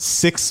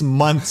 6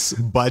 months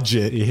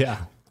budget. Yeah.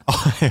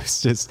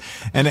 It's just,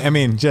 and I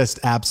mean, just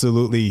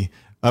absolutely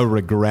a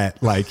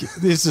regret. Like,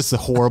 this is a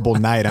horrible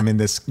night. I'm in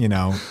this, you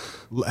know,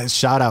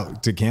 shout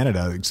out to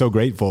Canada. So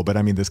grateful. But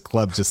I mean, this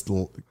club's just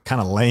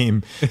kind of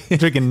lame.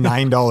 Drinking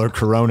 $9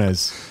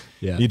 Coronas.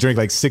 Yeah. You drink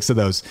like 6 of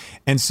those.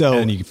 And so,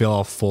 and you feel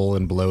all full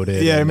and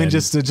bloated. Yeah. I mean,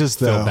 just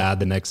feel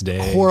bad the next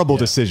day. Horrible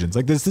decisions.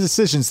 Like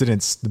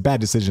the bad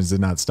decisions did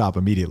not stop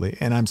immediately.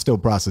 And I'm still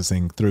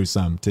processing through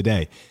some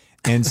today.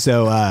 And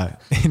so,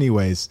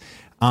 anyways,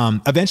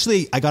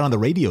 eventually I got on the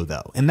radio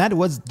though. And that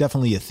was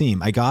definitely a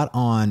theme. I got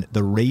on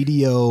the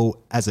radio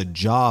as a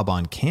job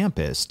on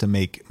campus to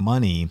make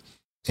money.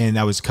 And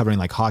I was covering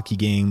like hockey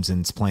games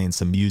and playing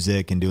some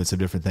music and doing some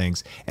different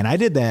things. And I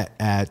did that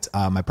at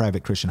my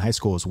private Christian high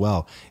school as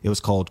well. It was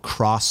called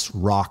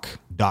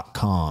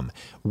crossrock.com.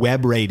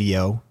 Web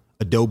radio,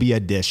 Adobe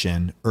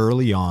Audition,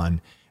 early on.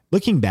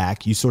 Looking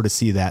back, you sort of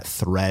see that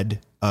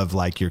thread of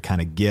like your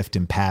kind of gift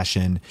and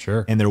passion.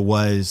 Sure. And that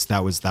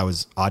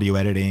was audio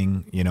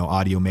editing, you know,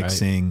 audio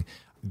mixing, right.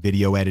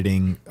 Video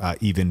editing,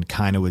 even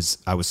kind of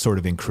I was sort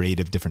of in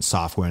creative different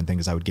software and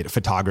things. I would get a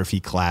photography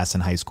class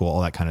in high school,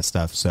 all that kind of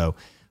stuff. So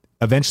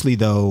eventually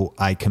though,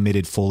 I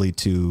committed fully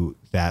to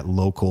that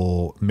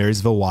local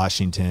Marysville,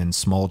 Washington,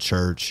 small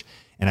church.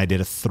 And I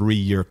did a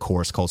 3-year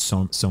course called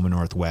Soma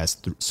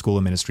Northwest, School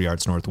of Ministry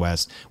Arts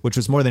Northwest, which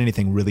was more than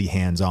anything really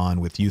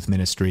hands-on with youth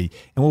ministry.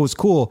 And what was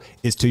cool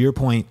is, to your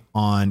point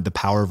on the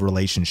power of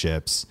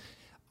relationships,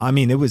 I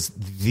mean, it was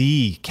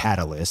the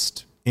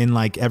catalyst in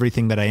like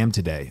everything that I am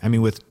today. I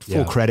mean, with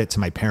full credit to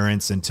my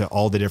parents and to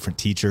all the different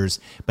teachers,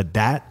 but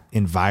that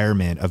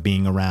environment of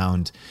being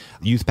around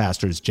youth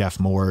pastors, Jeff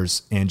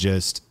Moores, and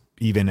just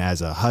even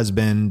as a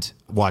husband,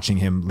 watching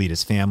him lead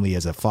his family,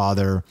 as a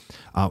father,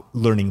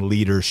 learning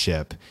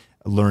leadership,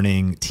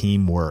 learning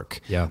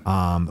teamwork,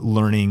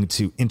 learning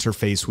to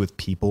interface with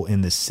people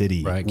in the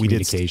city. Right,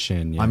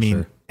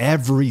 communication.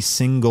 Every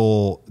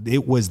single,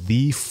 it was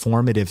the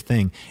formative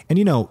thing. And,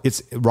 you know,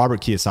 it's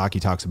Robert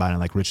Kiyosaki talks about it in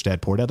like Rich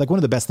Dad Poor Dad. Like one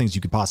of the best things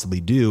you could possibly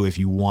do if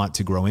you want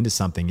to grow into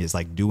something is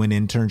like do an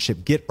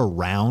internship, get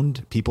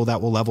around people that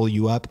will level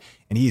you up.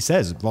 And he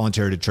says,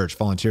 volunteer to church,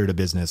 volunteer to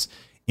business,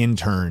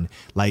 intern,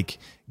 like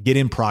get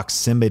in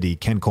proximity.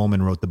 Ken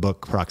Coleman wrote the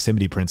book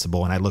Proximity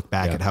Principle, and I look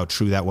back at how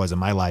true that was in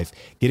my life.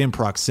 Get in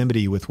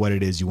proximity with what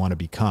it is you want to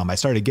become. I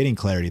started getting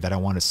clarity that I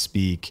want to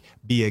speak,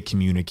 be a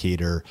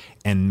communicator,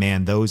 and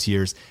man, those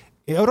years,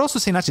 I would also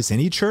say not just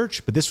any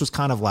church, but this was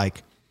kind of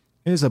like,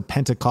 it was a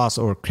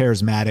Pentecostal or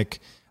charismatic,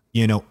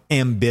 you know,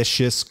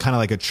 ambitious, kind of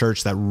like a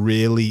church that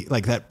really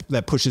like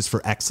that pushes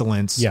for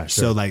excellence. Yeah, sure.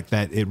 So like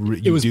that it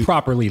was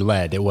properly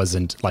led. It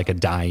wasn't like a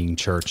dying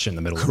church in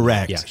the middle.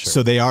 Correct. Of yeah, sure.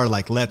 So they are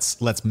like,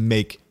 let's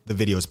make the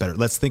videos better.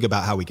 Let's think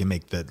about how we can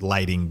make the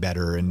lighting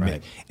better.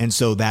 Right. And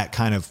so that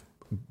kind of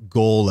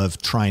goal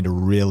of trying to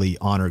really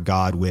honor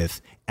God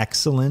with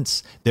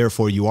excellence.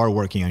 Therefore, you are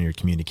working on your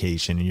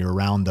communication and you're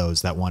around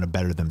those that want to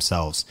better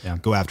themselves,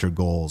 go after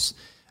goals,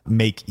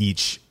 make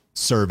each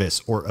service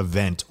or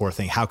event or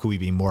thing, how could we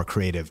be more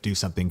creative, do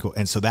something cool.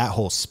 And so that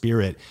whole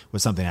spirit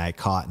was something I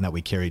caught and that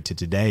we carried to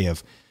today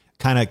of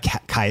kind of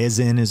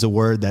kaizen is a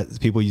word that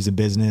people use in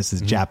business,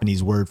 is a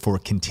Japanese word for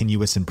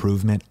continuous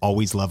improvement,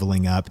 always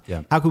leveling up.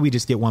 Yeah. How could we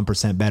just get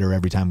 1% better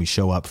every time we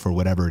show up for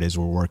whatever it is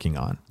we're working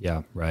on?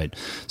 Yeah, right.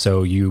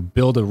 So you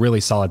build a really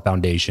solid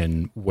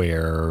foundation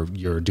where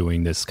you're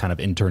doing this kind of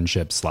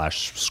internship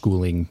 /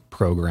 schooling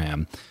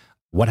program.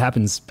 What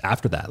happens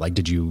after that? Like,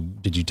 did you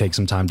take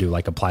some time to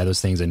like apply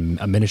those things in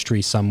a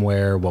ministry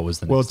somewhere? What was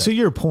the next step? To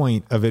your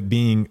point of it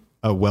being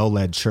a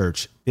well-led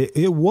church,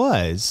 it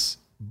was,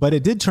 but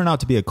it did turn out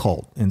to be a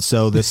cult. And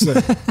so this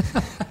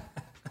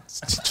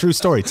it's a true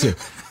story too.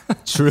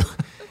 True.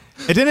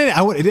 It didn't,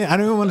 I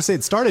don't even want to say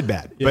it started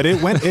bad, but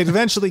it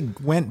eventually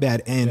went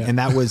bad. And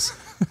that was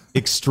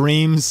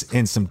extremes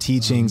in some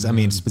teachings. I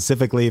mean,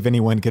 specifically if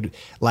anyone could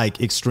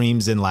like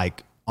extremes in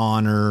like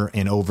honor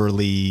and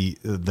overly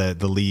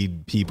the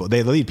lead people,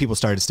 the lead people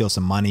started to steal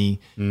some money.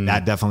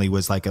 That definitely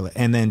was like,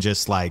 and then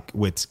just like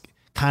with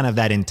kind of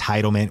that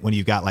entitlement when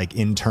you've got like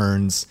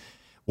interns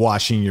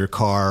washing your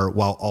car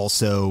while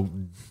also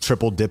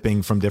triple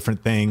dipping from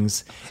different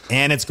things,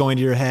 and it's going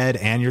to your head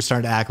and you're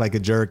starting to act like a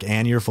jerk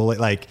and you're fully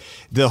like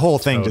the whole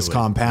thing just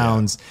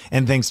compounds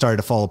and things started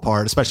to fall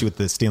apart, especially with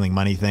the stealing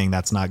money thing.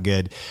 That's not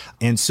good.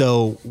 And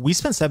so we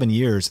spent 7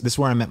 years. This is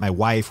where I met my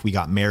wife. We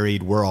got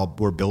married.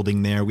 We're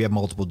building there. We have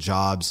multiple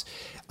jobs.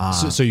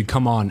 So you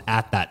come on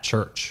at that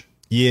church?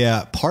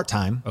 Yeah.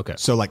 Part-time. Okay.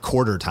 So like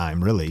quarter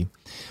time really.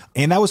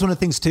 And that was one of the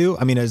things too.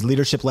 I mean, as a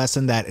leadership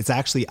lesson that it's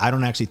actually, I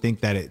don't actually think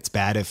that it's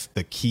bad if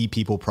the key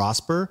people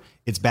prosper.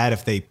 It's bad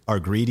if they are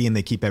greedy and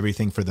they keep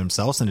everything for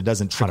themselves and it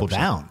doesn't trickle 100%.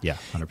 down. Yeah.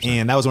 100%.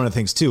 And that was one of the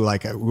things too.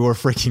 Like we were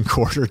freaking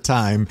quarter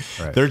time.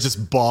 Right. They're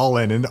just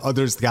balling and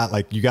others got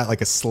like, you got like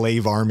a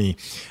slave army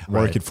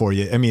working for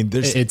you. I mean,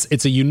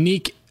 it's a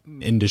unique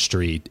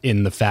industry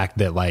in the fact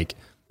that like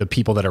the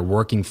people that are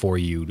working for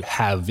you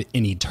have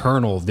an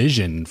eternal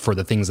vision for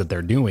the things that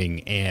they're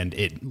doing. And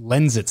it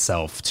lends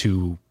itself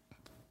to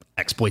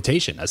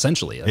exploitation,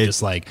 essentially.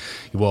 Just like,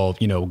 well,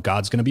 you know,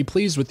 God's going to be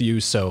pleased with you,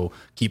 so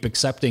keep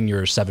accepting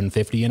your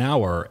 $7.50 an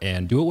hour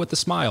and do it with a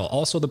smile.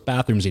 Also, the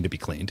bathrooms need to be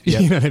cleaned.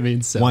 Yep. You know what I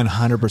mean? So,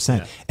 100%.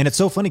 Yeah. And it's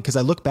so funny because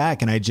I look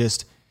back and I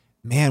just,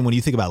 man, when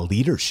you think about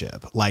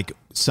leadership, like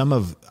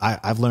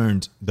I've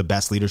learned the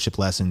best leadership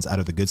lessons out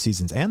of the good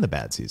seasons and the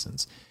bad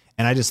seasons.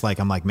 And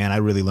I'm like, man, I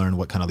really learned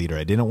what kind of leader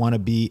I didn't want to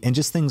be. And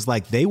just things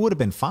like they would have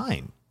been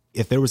fine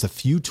if there was a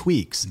few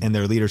tweaks in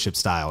their leadership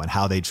style and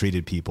how they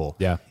treated people.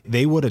 Yeah.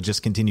 They would have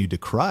just continued to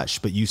crush,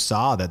 but you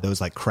saw that those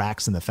like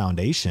cracks in the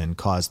foundation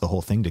caused the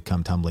whole thing to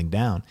come tumbling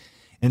down.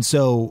 And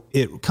so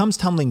it comes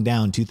tumbling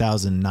down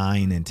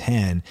 2009 and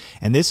 10.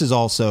 And this is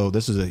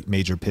a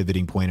major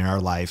pivoting point in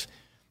our life.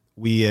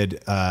 We had,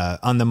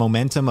 on the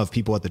momentum of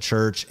people at the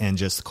church and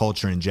just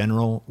culture in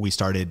general, we've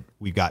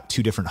got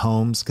 2 different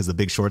homes because the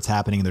Big Short's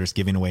happening. They're just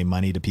giving away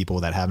money to people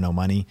that have no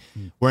money.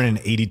 We're in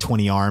an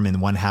 80-20 arm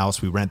in one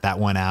house. We rent that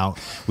one out.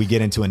 We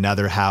get into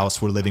another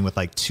house. We're living with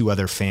like 2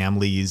 other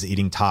families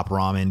eating top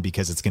ramen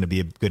because it's going to be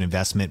a good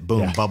investment.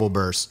 Boom, bubble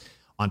burst.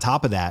 On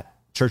top of that,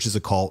 church is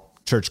a cult.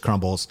 Church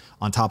crumbles.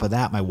 On top of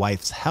that, my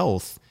wife's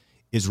health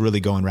is really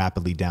going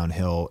rapidly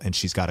downhill, and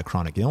she's got a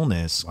chronic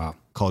illness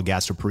called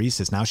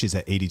gastroparesis. Now she's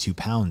at 82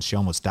 pounds. She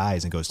almost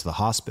dies and goes to the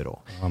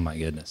hospital. oh my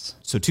goodness.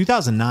 So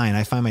 2009,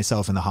 I find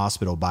myself in the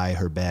hospital by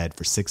her bed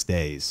for 6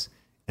 days,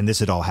 and this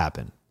had all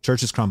happened.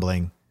 Church is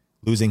crumbling,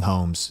 losing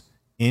homes,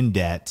 in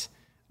debt,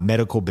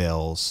 medical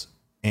bills,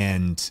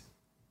 and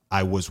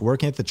I was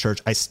working at the church.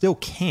 I still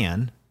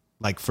can,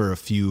 like for a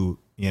few,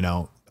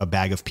 a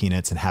bag of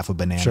peanuts and half a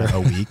banana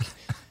a week.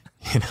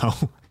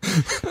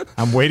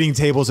 I'm waiting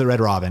tables at Red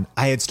Robin.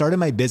 I had started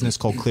my business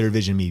called Clear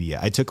Vision Media.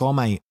 I took all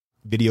my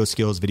video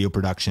skills, video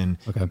production,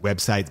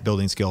 websites,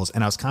 building skills,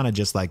 and I was kind of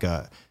just like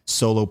a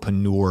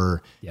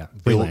solopreneur,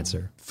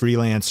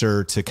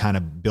 freelancer to kind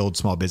of build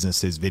small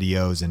businesses,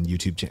 videos and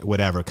YouTube,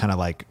 whatever, kind of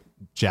like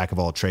jack of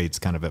all trades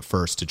kind of at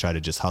first to try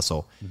to just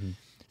hustle.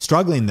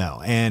 Struggling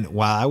though. And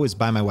while I was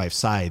by my wife's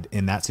side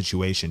in that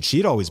situation,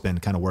 she'd always been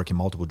kind of working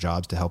multiple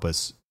jobs to help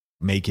us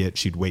make it.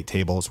 She'd wait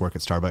tables, work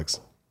at Starbucks.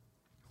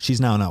 She's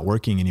now not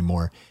working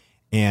anymore.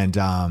 And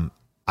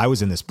I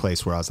was in this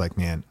place where I was like,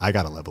 man, I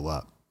got to level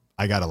up.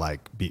 I got to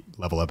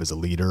level up as a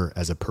leader,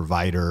 as a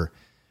provider.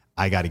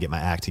 I got to get my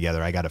act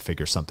together. I got to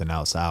figure something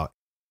else out.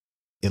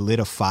 It lit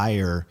a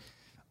fire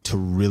to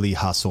really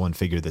hustle and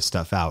figure this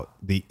stuff out.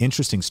 The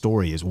interesting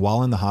story is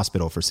while in the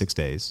hospital for 6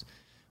 days,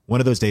 one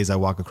of those days I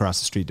walk across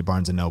the street to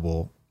Barnes &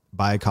 Noble,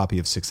 buy a copy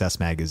of Success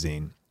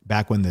Magazine,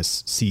 back when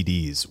this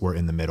CDs were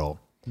in the middle.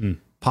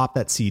 Pop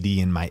that CD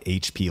in my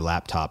HP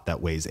laptop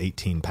that weighs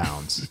 18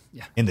 pounds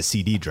in the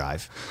CD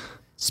drive,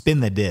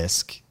 spin the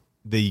disc.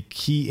 The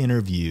key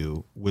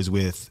interview was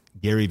with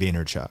Gary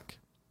Vaynerchuk.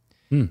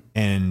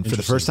 And for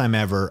the first time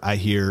ever, I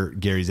hear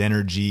Gary's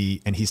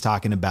energy, and he's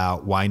talking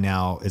about why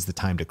now is the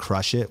time to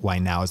crush it. Why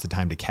now is the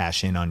time to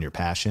cash in on your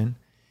passion.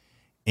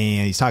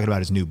 And he's talking about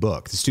his new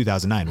book. This is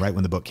 2009, right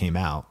when the book came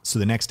out. So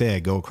the next day I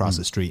go across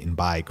the street and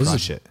buy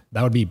Crush It.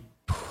 That would be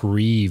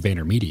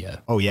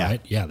pre-VaynerMedia. Oh yeah.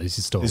 Right? Yeah. This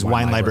is still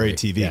Wine Library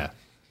TV. Yeah.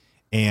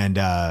 And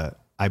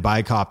I buy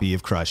a copy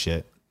of Crush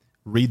It,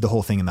 read the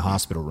whole thing in the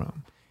hospital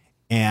room.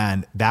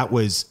 And that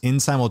was in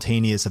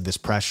simultaneous of this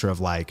pressure of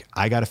like,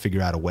 I got to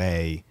figure out a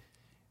way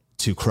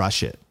to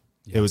crush it.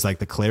 It was like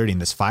the clarity and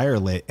this fire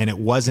lit. And it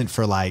wasn't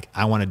for like,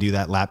 I want to do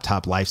that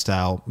laptop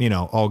lifestyle, you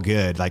know, all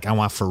good. Like I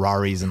want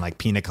Ferraris and like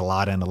pina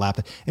colada and a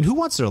laptop. And who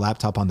wants their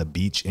laptop on the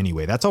beach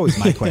anyway? That's always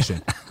my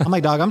question. I'm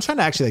like, dog, I'm trying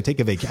to actually like take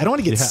a vacation. I don't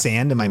want to get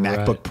sand in my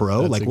MacBook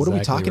Pro. That's like, what are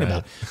we talking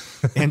about?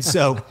 And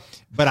so,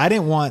 but I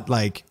didn't want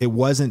like, it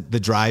wasn't the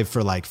drive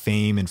for like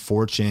fame and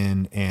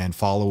fortune and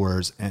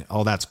followers and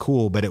all that's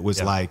cool. But it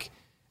was like,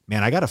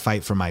 man, I got to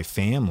fight for my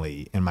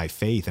family and my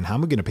faith. And how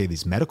am I going to pay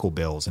these medical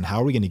bills? And how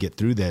are we going to get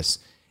through this?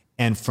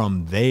 And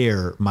from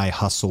there, my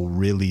hustle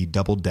really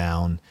doubled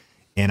down,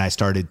 and I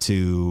started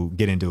to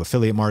get into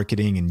affiliate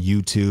marketing and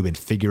YouTube and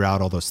figure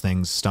out all those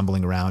things,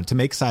 stumbling around to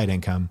make side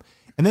income.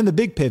 And then the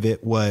big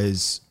pivot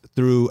was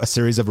through a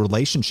series of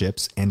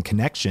relationships and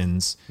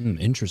connections.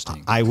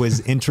 Interesting. I was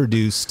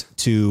introduced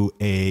to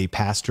a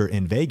pastor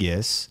in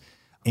Vegas,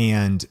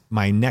 and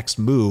my next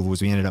move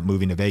was we ended up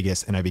moving to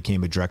Vegas, and I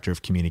became a director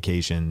of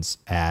communications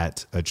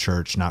at a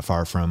church not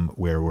far from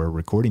where we're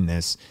recording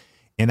this.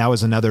 And that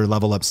was another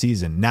level up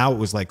season. Now it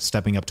was like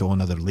stepping up to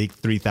another league,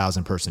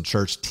 3,000 person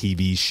church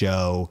TV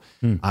show.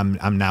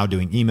 I'm now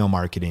doing email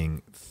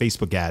marketing,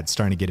 Facebook ads,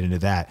 starting to get into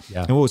that.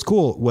 Yeah. And what was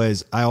cool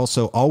was I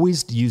also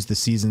always used the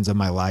seasons of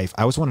my life.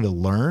 I always wanted to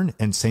learn,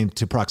 and same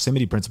to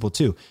proximity principle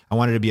too. I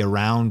wanted to be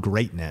around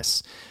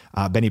greatness.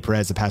 Benny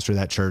Perez, the pastor of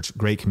that church,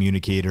 great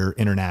communicator,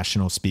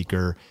 international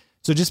speaker.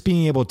 So just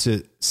being able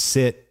to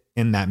sit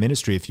in that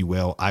ministry, if you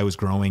will, I was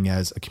growing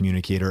as a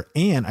communicator,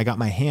 and I got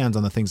my hands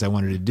on the things I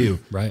wanted to do.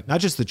 Right.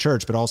 Not just the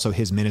church, but also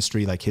his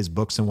ministry, like his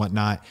books and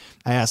whatnot.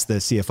 I asked the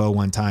CFO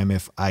one time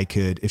if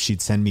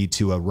she'd send me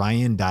to a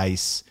Ryan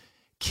Deiss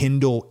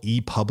Kindle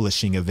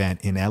e-publishing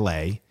event in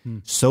LA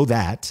so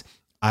that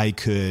I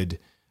could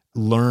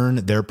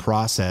learn their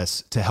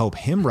process to help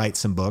him write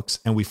some books.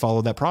 And we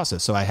followed that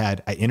process. So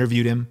I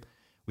interviewed him.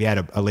 We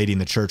had a lady in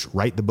the church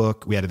write the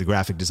book. We had the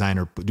graphic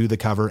designer do the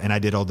cover, and I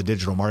did all the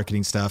digital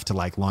marketing stuff to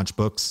like launch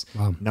books.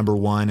 Wow. Number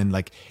one. And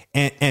like,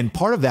 and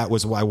part of that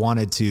was why I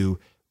wanted to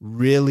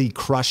really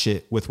crush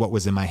it with what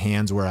was in my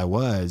hands where I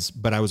was,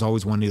 but I was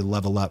always wanting to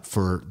level up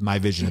for my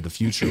vision of the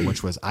future,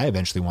 which was I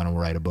eventually want to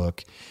write a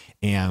book.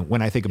 And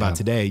when I think about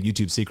today,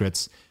 YouTube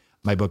Secrets,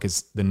 my book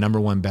is the number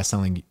one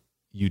best-selling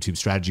YouTube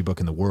strategy book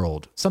in the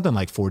world, something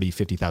like 40,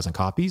 50,000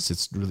 copies.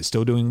 It's really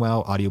still doing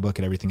well, audiobook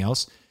and everything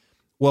else.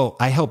 Well,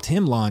 I helped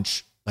him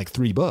launch like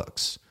 3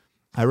 books.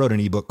 I wrote an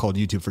ebook called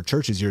YouTube for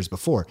Churches years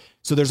before.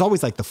 So there's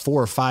always like the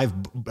 4 or 5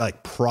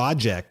 like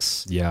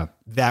projects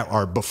that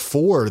are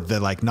before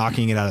the like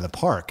knocking it out of the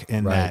park.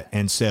 And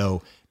and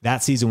so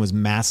that season was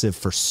massive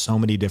for so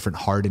many different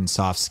hard and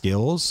soft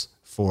skills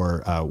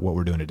for what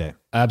we're doing today.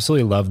 I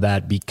absolutely love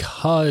that,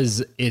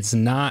 because it's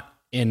not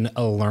in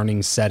a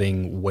learning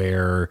setting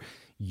where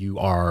you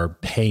are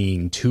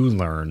paying to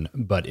learn,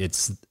 but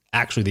it's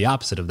actually the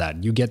opposite of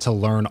that. You get to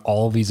learn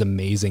all these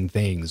amazing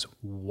things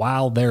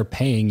while they're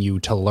paying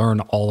you to learn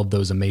all of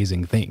those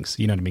amazing things.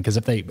 You know what I mean? Because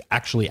if they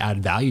actually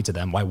add value to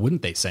them, why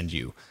wouldn't they send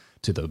you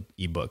to the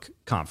ebook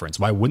conference?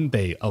 Why wouldn't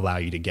they allow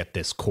you to get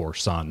this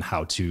course on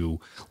how to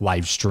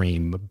live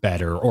stream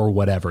better or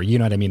whatever? You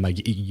know what I mean?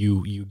 Like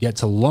you get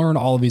to learn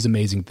all of these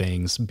amazing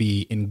things,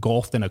 be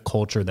engulfed in a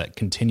culture that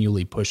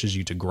continually pushes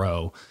you to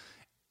grow,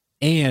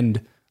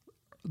 and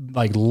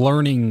like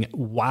learning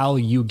while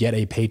you get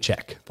a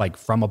paycheck, like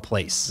from a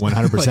place.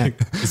 100%.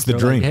 Like, it's the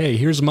dream. Like, hey,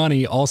 here's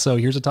money. Also,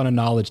 here's a ton of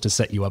knowledge to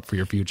set you up for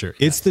your future.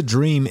 It's the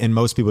dream, and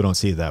most people don't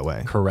see it that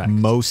way. Correct.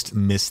 Most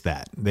miss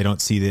that. They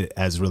don't see it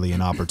as really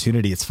an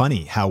opportunity. It's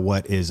funny how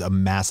what is a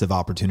massive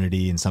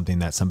opportunity and something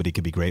that somebody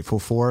could be grateful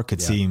for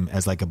could seem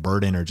as like a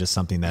burden or just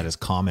something that is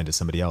common to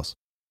somebody else.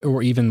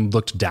 Or even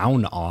looked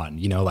down on,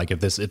 you know, like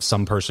if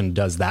some person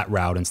does that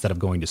route instead of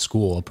going to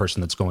school, a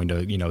person that's going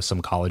to, you know,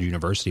 some college,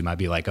 university might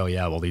be like, oh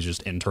yeah, well, he's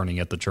just interning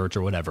at the church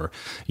or whatever.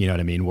 You know what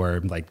I mean?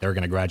 Where like they're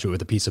going to graduate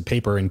with a piece of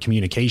paper in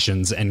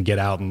communications and get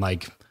out and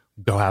like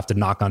go have to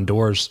knock on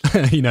doors.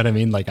 You know what I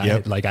mean? Like I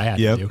had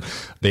to do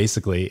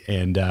basically.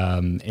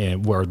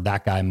 And where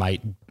that guy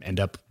might end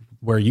up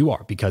where you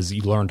are because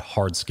you learned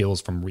hard skills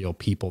from real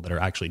people that are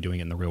actually doing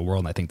it in the real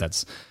world. And I think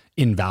that's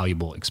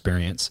invaluable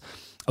experience.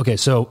 Okay.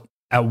 So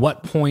at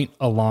what point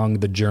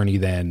along the journey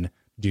then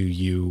do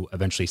you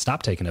eventually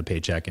stop taking a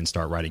paycheck and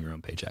start writing your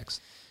own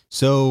paychecks?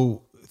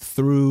 So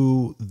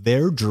through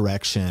their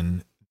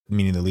direction,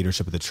 meaning the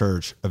leadership of the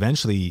church,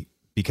 eventually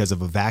because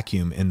of a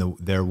vacuum in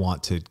their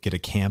want to get a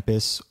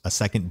campus, a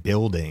second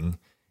building,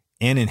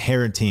 and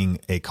inheriting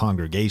a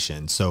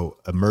congregation, so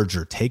a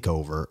merger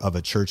takeover of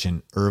a church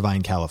in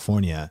Irvine,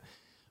 California,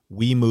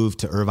 we moved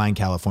to Irvine,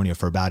 California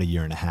for about a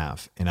year and a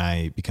half. And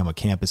I become a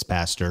campus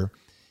pastor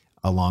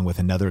along with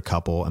another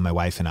couple and my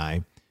wife and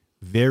I.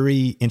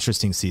 Very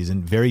interesting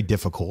season, very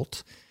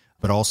difficult,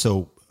 but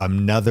also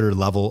another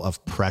level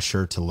of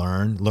pressure to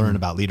learn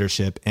about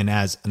leadership. And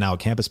as now a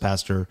campus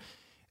pastor,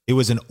 it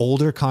was an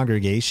older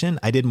congregation.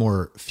 I did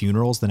more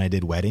funerals than I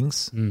did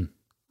weddings.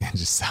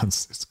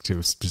 It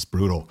was just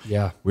brutal.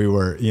 Yeah. We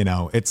were,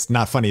 it's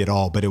not funny at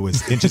all, but it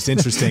was just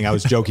interesting. I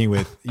was joking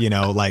with,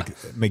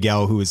 like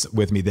Miguel, who was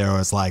with me there. I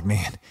was like,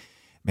 man,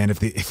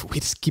 if we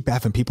just keep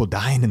having people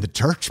dying in the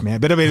church,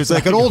 man. But I mean, it was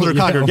like an older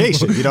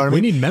congregation, you know what I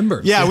mean? We need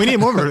members. Yeah, we need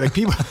more members. Like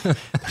people are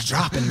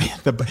dropping, man.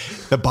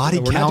 The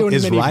body count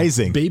is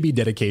rising. Baby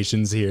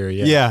dedications here.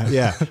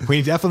 Yeah.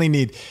 We definitely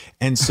need.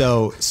 And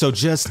so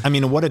just, I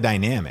mean, what a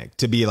dynamic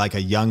to be like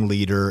a young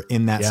leader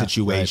in that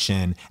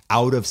situation,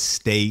 out of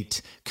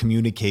state,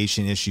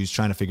 communication issues,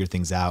 trying to figure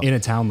things out. In a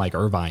town like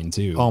Irvine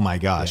too. Oh my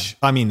gosh.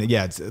 Yeah. I mean,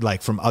 it's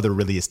like from other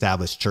really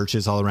established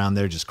churches all around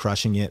there, just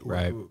crushing it.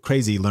 Right.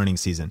 Crazy learning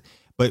season.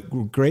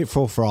 But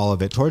grateful for all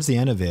of it. Towards the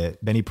end of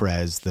it, Benny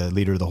Perez, the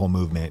leader of the whole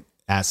movement,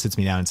 sits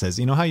me down and says,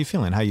 how you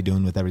feeling? How you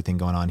doing with everything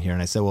going on here?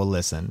 And I said, well,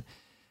 listen,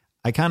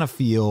 I kind of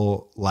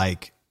feel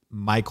like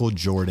Michael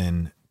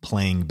Jordan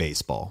playing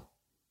baseball.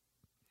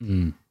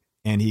 And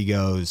he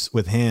goes,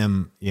 with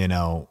him,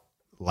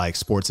 like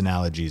sports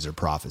analogies or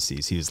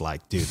prophecies. He was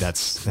like, dude,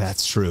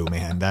 that's true,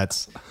 man.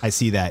 I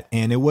see that.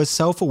 And it was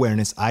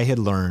self-awareness. I had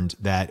learned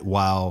that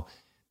while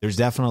there's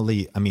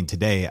definitely, I mean,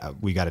 today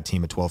we got a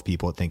team of 12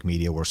 people at Think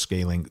Media. We're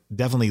scaling.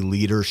 Definitely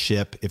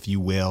leadership, if you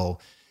will,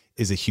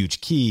 is a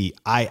huge key.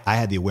 I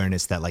had the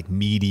awareness that like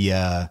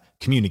media,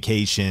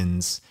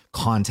 communications,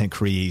 content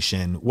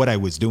creation, what I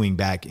was doing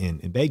back in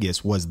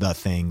Vegas was the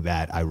thing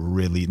that I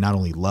really not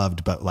only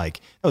loved, but like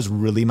that was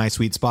really my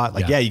sweet spot.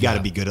 Like, you got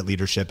to be good at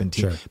leadership and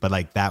team, but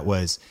like that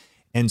was.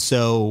 And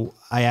so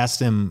I asked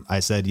him,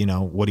 I said,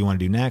 what do you want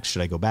to do next?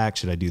 Should I go back?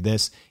 Should I do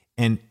this?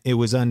 And it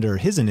was under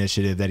his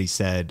initiative that he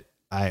said,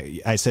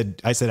 I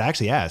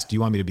actually asked, do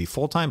you want me to be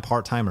full-time,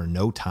 part-time, or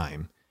no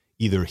time,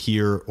 either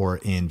here or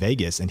in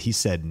Vegas? And he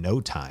said no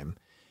time.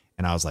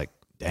 And I was like,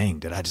 dang,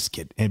 did I just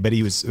get, but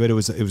it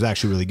was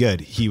actually really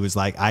good. He was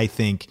like, I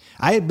think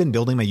I had been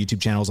building my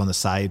YouTube channels on the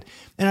side.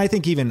 And I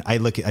think even I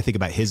think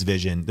about his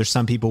vision. There's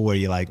some people where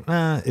you're like,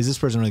 is this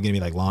person really going to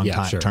be like long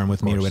term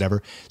with me or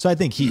whatever? So I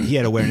think he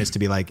had awareness to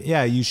be like,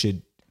 yeah, you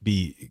should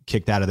be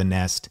kicked out of the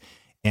nest.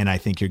 And I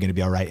think you're going to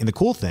be all right. And the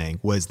cool thing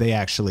was they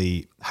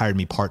actually hired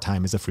me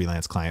part-time as a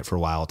freelance client for a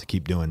while to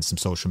keep doing some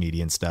social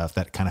media and stuff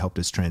that kind of helped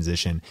us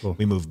transition. Cool.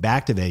 We moved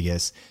back to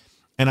Vegas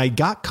and I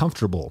got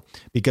comfortable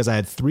because I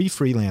had 3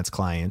 freelance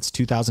clients,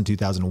 $2,000,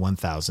 $2,000,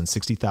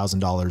 $1,000,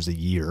 $60,000 a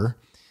year,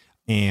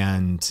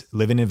 and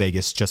living in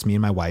Vegas, just me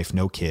and my wife,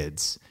 no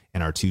kids,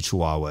 and our 2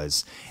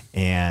 chihuahuas,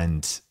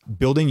 and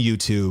building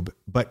YouTube,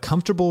 but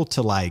comfortable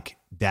to like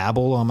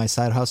dabble on my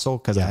side hustle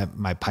because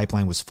my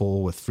pipeline was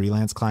full with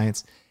freelance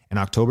clients. In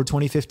October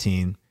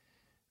 2015,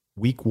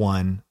 week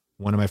one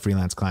of my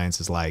freelance clients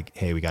is like,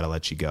 hey, we got to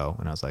let you go.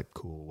 And I was like,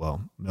 cool,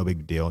 well, no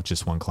big deal.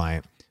 Just one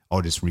client.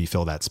 I'll just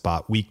refill that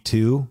spot. Week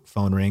 2,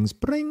 phone rings,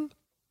 bring.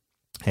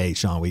 Hey,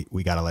 Sean,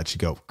 we got to let you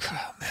go.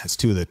 That's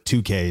 2 of the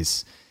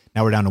 2Ks.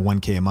 Now we're down to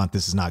 1K a month.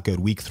 This is not good.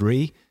 Week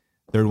 3,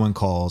 third one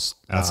calls.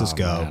 Let's just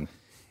go. Man.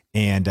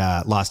 And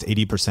lost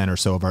 80% or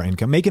so of our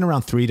income, making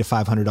around $300 to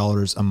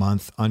 $500 a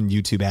month on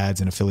YouTube ads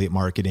and affiliate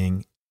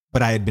marketing.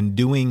 But I had been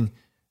doing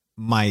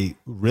my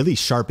really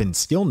sharpened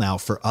skill now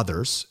for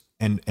others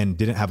and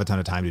didn't have a ton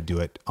of time to do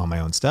it on my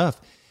own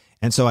stuff.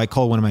 And so I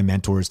called one of my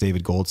mentors,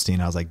 David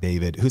Goldstein. I was like,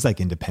 David, who's like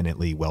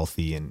independently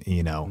wealthy and,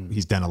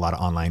 he's done a lot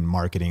of online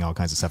marketing, all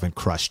kinds of stuff and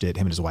crushed it.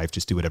 Him and his wife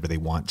just do whatever they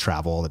want,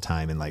 travel all the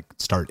time and like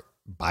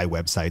buy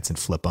websites and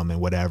flip them and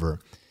whatever.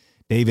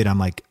 David,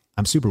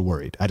 I'm super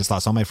worried. I just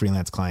lost all my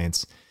freelance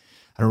clients.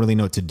 I don't really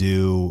know what to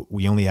do.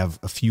 We only have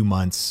a few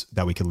months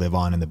that we could live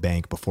on in the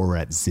bank before we're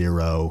at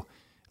zero.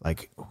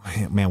 Like,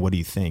 man, what do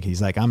you think?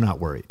 He's like, I'm not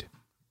worried.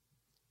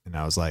 And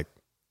I was like,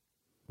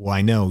 well,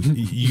 I know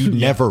you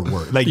never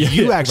worry. Like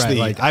you actually,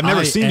 right, like, I've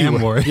never seen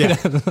you worry. Yeah.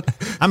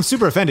 I'm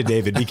super offended,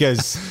 David,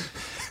 because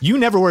you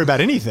never worry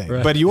about anything,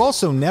 right, but you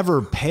also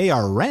never pay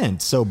our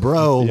rent. So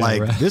bro,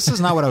 This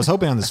is not what I was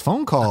hoping on this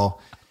phone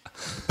call,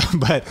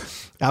 but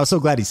I was so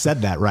glad he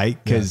said that.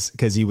 Right. Cause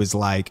he was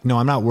like, no,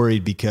 I'm not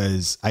worried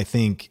because I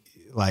think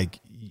like,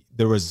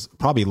 there was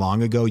probably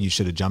long ago you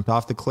should have jumped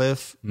off the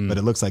cliff, but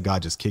it looks like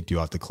God just kicked you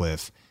off the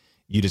cliff.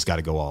 You just got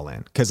to go all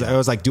in. Because I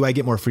was like, do I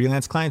get more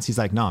freelance clients? He's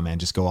like, no, man,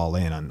 just go all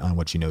in on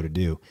what you know to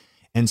do.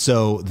 And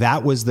so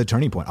that was the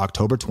turning point.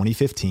 October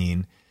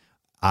 2015,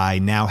 I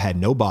now had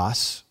no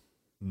boss,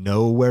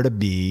 nowhere to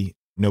be,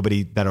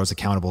 nobody that I was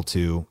accountable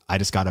to. I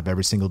just got up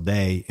every single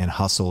day and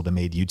hustled and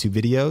made YouTube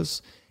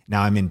videos.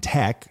 Now I'm in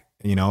tech.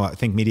 I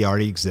think media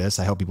already exists.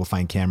 I help people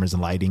find cameras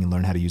and lighting and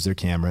learn how to use their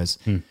cameras.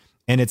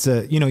 And it's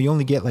you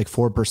only get like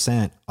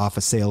 4% off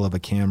a sale of a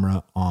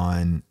camera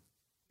on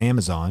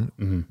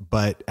Amazon,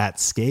 but at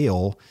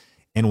scale.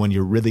 And when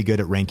you're really good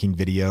at ranking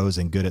videos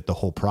and good at the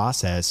whole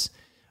process,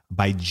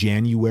 by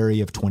January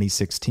of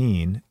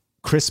 2016,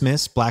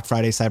 Christmas, Black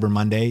Friday, Cyber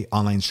Monday,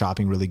 online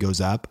shopping really goes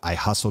up. I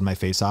hustled my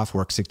face off,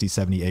 worked 60,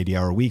 70,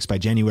 80-hour weeks. By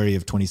January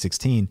of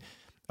 2016,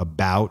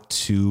 about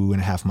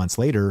 2.5 months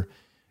later,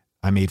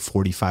 I made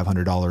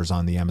 $4,500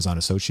 on the Amazon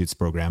Associates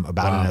program,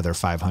 about another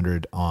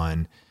 $500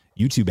 on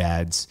YouTube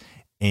ads.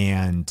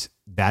 And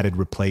that had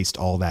replaced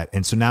all that.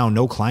 And so now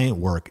no client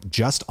work,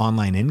 just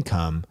online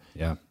income.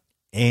 Yeah.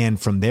 And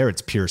from there,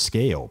 it's pure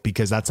scale,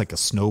 because that's like a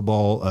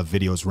snowball of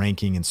videos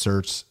ranking and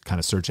search, kind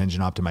of search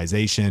engine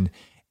optimization.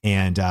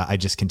 And I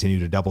just continued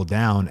to double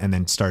down and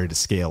then started to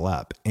scale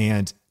up.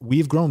 And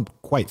we've grown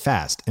quite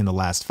fast in the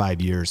last 5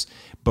 years.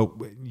 But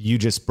you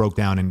just broke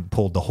down and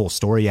pulled the whole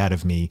story out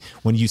of me.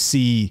 When you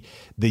see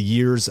the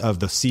years of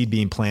the seed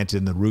being planted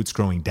and the roots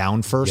growing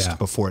down first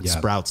before it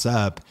sprouts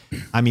up,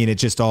 I mean, it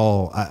just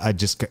all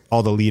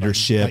the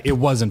leadership. It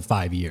wasn't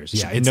 5 years.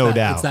 Yeah, it's no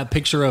doubt. It's that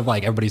picture of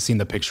like, everybody's seen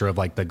the picture of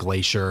like the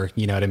glacier,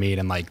 you know what I mean?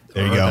 And like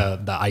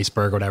the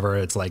iceberg or whatever,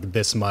 it's like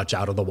this much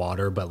out of the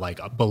water, but like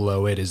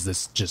below it is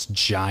this just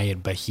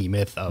giant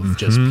behemoth of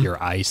just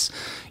pure ice.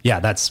 Yeah,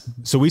 that's...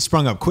 So we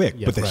sprung up quick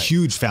with a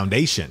huge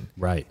foundation.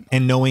 Right.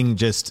 And knowing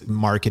just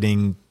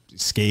marketing,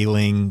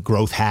 scaling,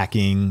 growth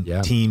hacking,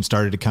 teams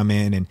started to come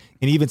in, and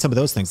even some of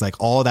those things, like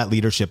all that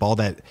leadership, all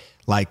that,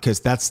 like,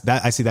 cause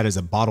I see that as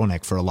a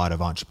bottleneck for a lot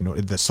of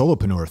entrepreneurs, the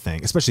solopreneur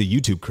thing, especially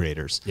YouTube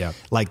creators. Yeah.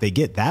 Like they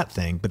get that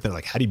thing, but they're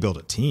like, how do you build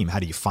a team? How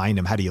do you find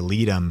them? How do you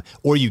lead them?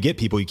 Or you get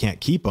people, you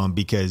can't keep them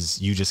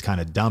because you just kind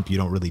of dump, you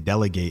don't really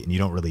delegate and you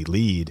don't really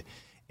lead.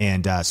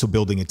 And so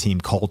building a team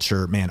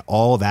culture, man,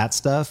 all that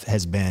stuff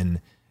has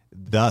been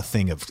the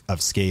thing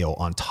of scale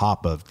on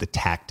top of the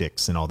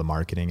tactics and all the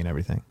marketing and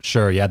everything.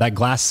 Sure. Yeah. That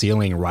glass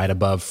ceiling right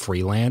above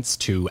freelance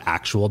to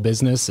actual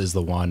business is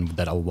the one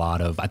that a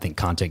lot of, I think,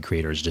 content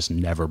creators just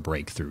never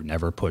break through,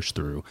 never push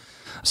through.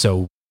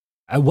 So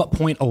at what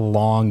point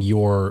along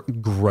your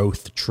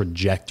growth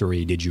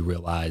trajectory did you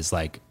realize,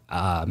 like,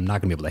 I'm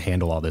not gonna be able to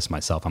handle all this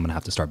myself. I'm gonna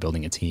have to start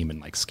building a team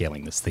and like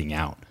scaling this thing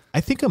out?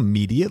 I think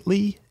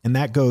immediately, and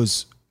that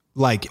goes...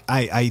 Like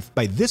I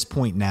by this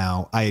point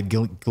now, I had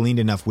gleaned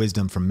enough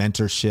wisdom from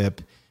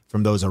mentorship,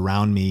 from those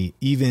around me,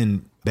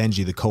 even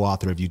Benji, the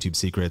co-author of YouTube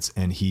Secrets.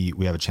 And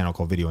we have a channel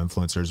called Video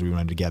Influencers. We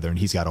run together, and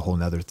he's got a whole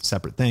nother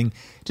separate thing.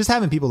 Just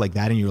having people like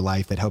that in your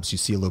life that helps you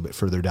see a little bit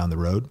further down the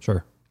road.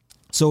 Sure.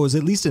 So I was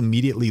at least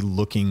immediately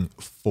looking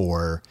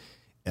for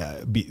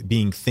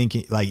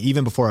thinking, like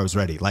even before I was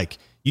ready, like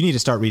you need to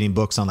start reading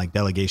books on like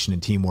delegation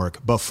and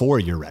teamwork before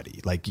you're ready.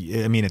 Like,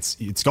 I mean,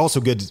 it's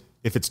also good.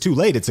 If it's too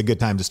late, it's a good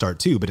time to start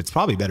too, but it's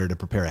probably better to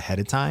prepare ahead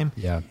of time.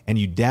 Yeah. And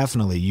you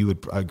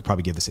would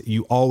probably give this,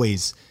 you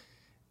always,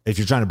 if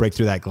you're trying to break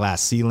through that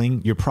glass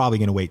ceiling, you're probably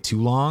going to wait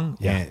too long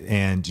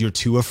and you're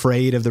too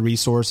afraid of the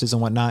resources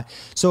and whatnot.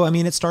 So, I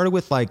mean, it started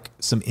with like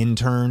some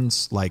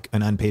interns, like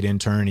an unpaid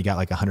intern. He got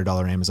like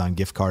 $100 Amazon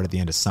gift card at the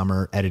end of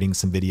summer, editing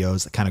some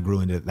videos that kind of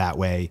grew into it that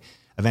way.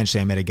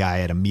 Eventually I met a guy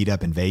at a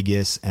meetup in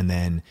Vegas, and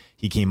then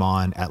he came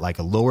on at like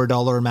a lower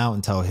dollar amount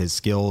until his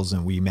skills,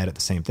 and we met at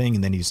the same thing.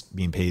 And then he's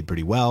being paid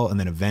pretty well. And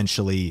then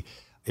eventually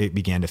it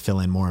began to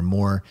fill in more and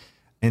more.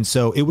 And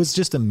so it was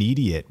just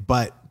immediate,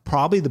 but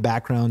probably the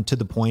background to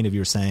the point of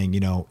you're saying,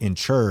 you know, in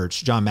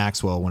church, John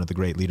Maxwell, one of the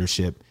great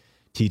leadership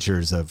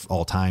teachers of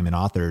all time and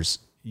authors,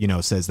 you know,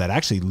 says that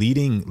actually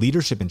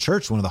leadership in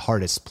church is one of the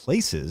hardest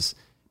places,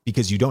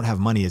 because you don't have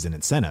money as an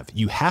incentive.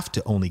 You have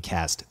to only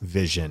cast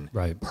vision,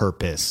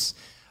 purpose,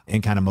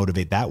 and kind of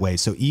motivate that way.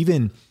 So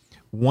even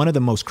one of the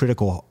most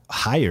critical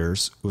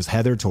hires was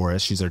Heather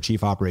Torres. She's our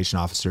chief operation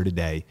officer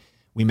today.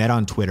 We met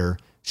on Twitter.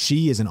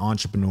 She is an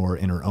entrepreneur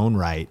in her own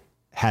right,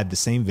 had the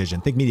same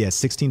vision. Think Media has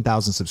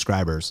 16,000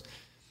 subscribers.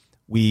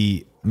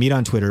 We meet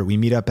on Twitter. We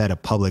meet up at a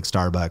public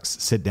Starbucks,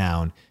 sit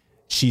down.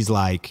 She's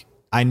like,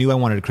 I knew I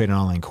wanted to create an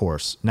online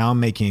course. Now I'm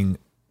making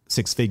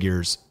 6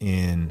 figures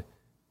in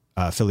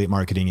affiliate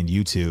marketing and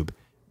YouTube,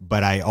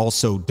 but I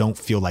also don't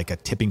feel like a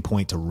tipping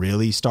point to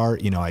really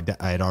start. You know, I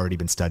had already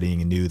been studying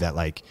and knew that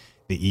like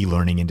the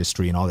e-learning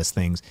industry and all these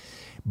things,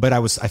 but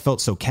I felt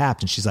so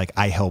capped. And she's like,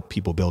 I help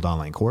people build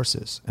online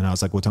courses. And I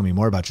was like, well, tell me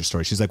more about your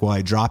story. She's like, well,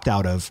 I dropped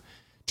out of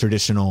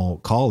traditional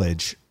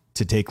college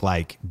to take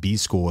like B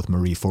school with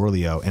Marie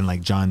Forleo and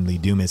like John Lee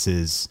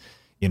Dumas's,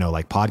 you know,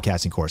 like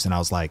podcasting course. And I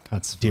was like,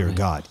 dear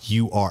God,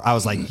 you are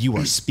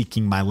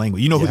speaking my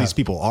language. You know who these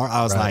people are?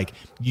 I was like,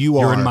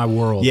 you're in my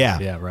world. Yeah.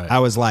 Yeah. Right. I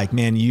was like,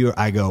 man,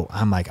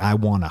 I'm like, I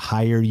want to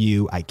hire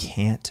you. I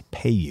can't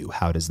pay you.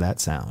 How does that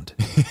sound?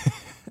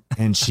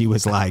 And she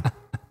was like,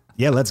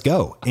 yeah, let's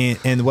go.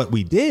 And what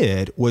we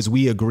did was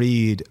we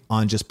agreed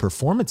on just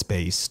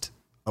performance-based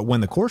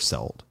when the course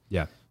sold.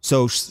 Yeah.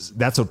 So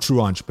that's a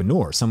true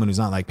entrepreneur, someone who's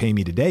not like paying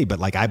me today, but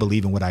like I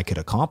believe in what I could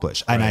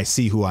accomplish and I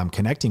see who I'm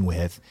connecting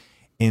with.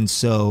 And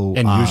so,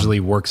 usually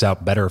works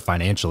out better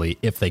financially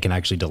if they can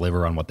actually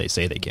deliver on what they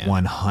say they can.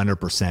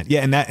 100%.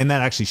 Yeah. And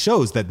that actually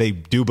shows that they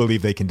do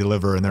believe they can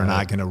deliver and they're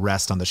not going to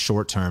rest on the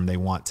short term. They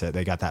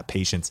got that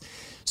patience.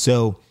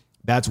 So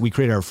we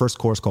created our first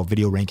course called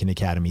Video Ranking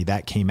Academy.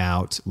 That came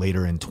out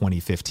later in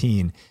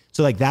 2015.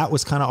 So like that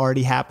was kind of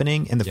already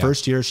happening. In the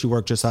first year, she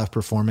worked just off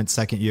performance.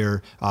 Second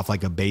year off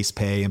like a base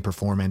pay and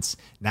performance.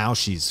 Now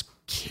she's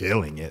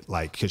killing it,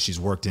 like, because she's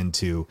worked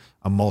into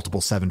a multiple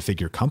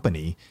 7-figure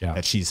company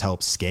that she's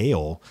helped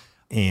scale.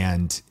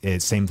 And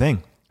it's same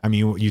thing. I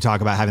mean, you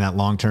talk about having that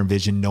long-term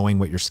vision, knowing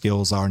what your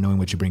skills are, knowing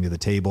what you bring to the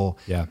table.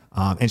 Yeah.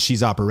 And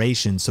she's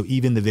operations. So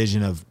even the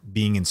vision of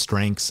being in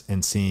strengths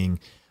and seeing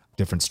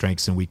different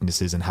strengths and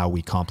weaknesses and how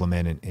we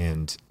complement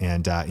and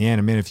I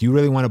mean, if you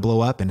really want to blow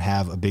up and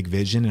have a big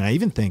vision, and I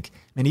even think,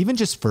 and even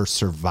just for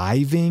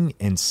surviving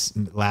and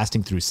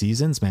lasting through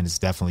seasons, man, it's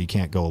definitely, you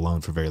can't go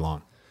alone for very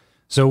long.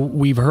 So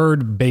we've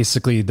heard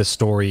basically the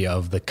story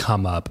of the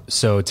come up.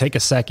 So take a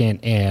second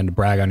and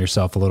brag on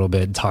yourself a little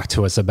bit. Talk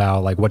to us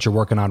about like what you're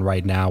working on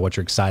right now, what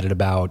you're excited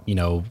about, you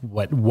know,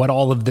 what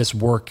all of this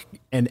work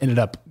and ended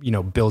up, you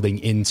know, building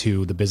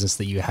into the business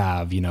that you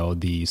have, you know,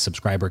 the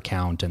subscriber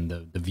count and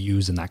the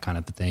views and that kind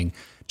of thing,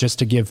 just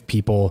to give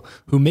people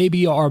who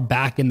maybe are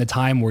back in the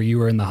time where you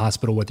were in the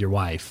hospital with your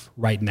wife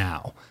right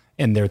now,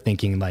 and they're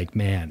thinking like,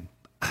 man,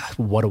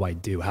 what do I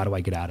do? How do I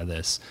get out of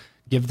this?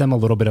 Give them a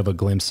little bit of a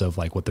glimpse of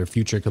like what their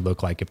future could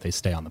look like if they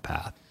stay on the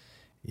path.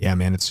 Yeah,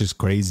 man, it's just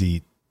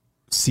crazy.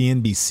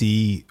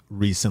 CNBC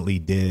recently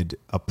did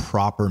a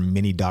proper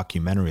mini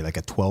documentary, like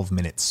a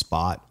 12-minute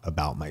spot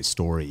about my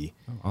story.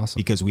 Oh, awesome.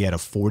 Because we had a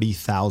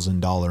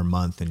 $40,000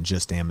 month in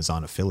just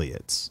Amazon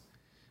affiliates.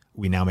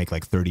 We now make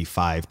like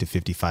 35 to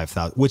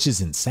 55,000, which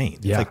is insane.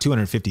 Yeah. It's like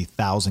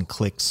 250,000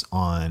 clicks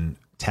on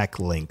tech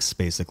links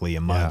basically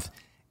a month. Yeah.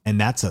 And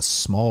that's a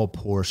small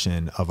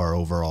portion of our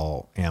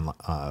overall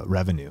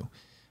revenue.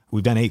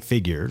 We've done 8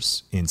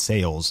 figures in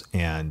sales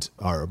and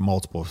our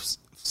multiple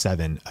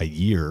 7 a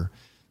year.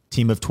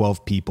 Team of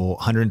 12 people,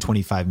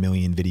 125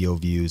 million video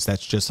views.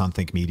 That's just on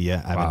Think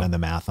Media. I haven't done the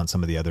math on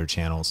some of the other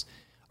channels.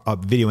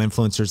 Video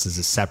Influencers is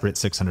a separate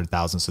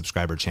 600,000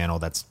 subscriber channel.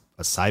 That's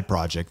a side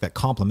project that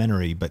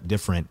complementary but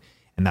different.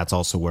 And that's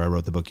also where I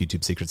wrote the book,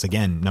 YouTube Secrets.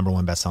 Again,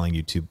 #1 best-selling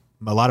YouTube.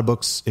 A lot of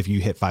books, if you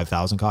hit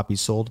 5,000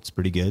 copies sold, it's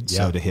pretty good.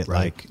 Yeah, so to hit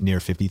like near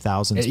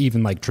 50,000.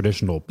 Even like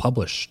traditional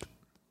published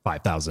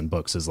 5,000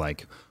 books is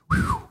like,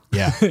 whew.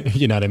 Yeah.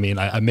 You know what I mean?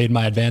 I made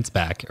my advance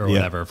back or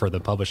whatever for the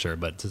publisher,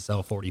 but to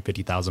sell 40,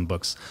 50,000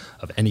 books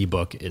of any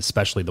book,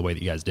 especially the way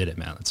that you guys did it,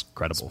 man, that's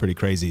incredible. It's pretty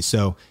crazy.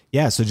 So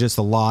yeah, so just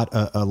a lot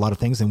of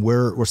things. And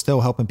we're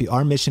still helping people.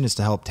 Our mission is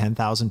to help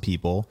 10,000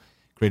 people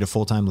create a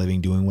full-time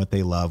living doing what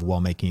they love while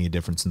making a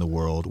difference in the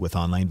world with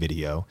online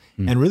video.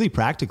 And really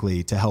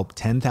practically to help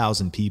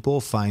 10,000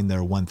 people find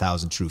their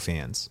 1,000 true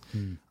fans.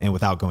 And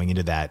without going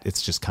into that,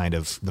 it's just kind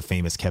of the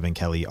famous Kevin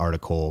Kelly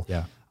article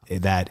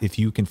that if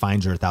you can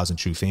find your 1,000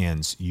 true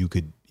fans, you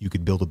could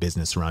build a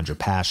business around your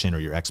passion or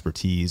your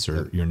expertise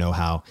or your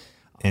know-how.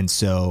 And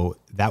so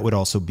that would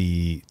also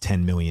be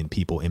 10 million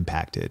people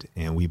impacted.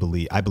 And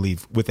I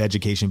believe with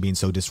education being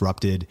so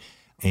disrupted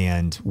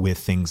and with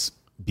things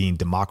being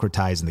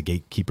democratized and the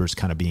gatekeepers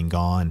kind of being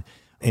gone,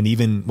 and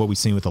even what we've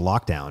seen with the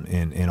lockdown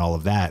and all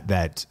of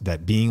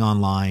that being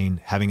online,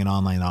 having an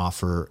online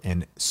offer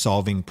and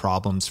solving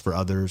problems for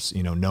others,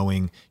 you know,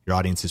 knowing your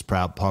audience's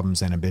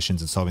problems and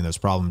ambitions and solving those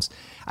problems.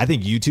 I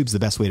think YouTube's the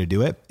best way to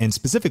do it. And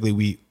specifically,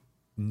 we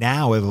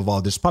now have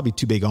evolved. There's probably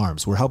 2 big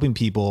arms. We're helping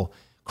people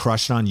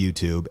crush it on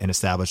YouTube and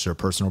establish their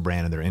personal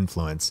brand and their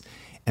influence.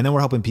 And then we're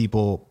helping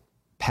people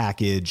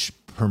package,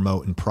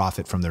 promote, and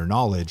profit from their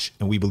knowledge.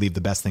 And we believe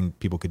the best thing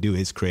people could do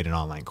is create an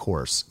online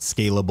course,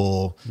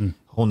 scalable,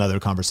 whole nother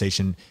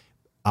conversation.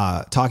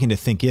 Talking to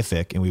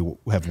Thinkific, and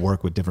we have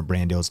worked with different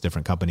brand deals,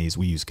 different companies.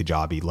 We use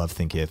Kajabi, love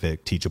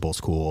Thinkific, Teachable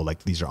School.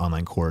 Like these are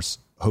online course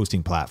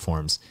hosting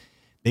platforms.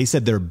 They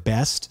said their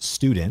best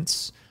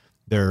students,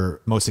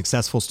 their most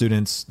successful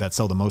students that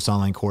sell the most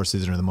online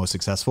courses and are the most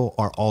successful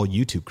are all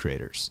YouTube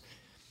creators.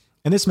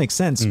 And this makes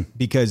sense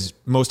because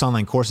most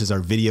online courses are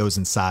videos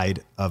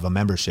inside of a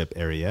membership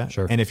area.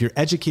 Sure. And if you're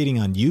educating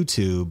on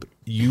YouTube,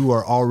 you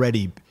are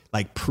already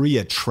like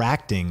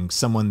pre-attracting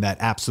someone that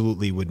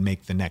absolutely would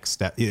make the next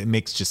step. It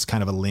makes just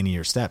kind of a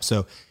linear step.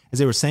 So as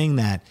they were saying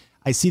that,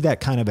 I see that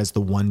kind of as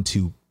the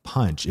 1-2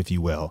 punch, if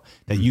you will,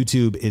 that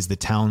YouTube is the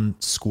town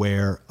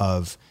square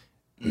of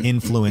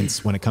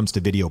influence when it comes to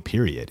video,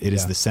 period. It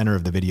is the center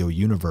of the video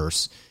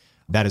universe.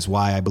 That is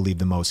why I believe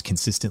the most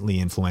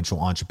consistently influential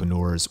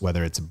entrepreneurs,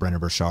 whether it's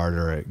Brendan Burchard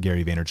or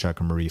Gary Vaynerchuk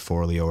or Marie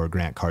Forleo or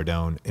Grant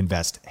Cardone,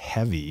 invest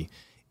heavy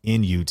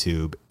in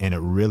YouTube. And it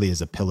really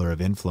is a pillar of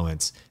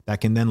influence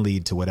that can then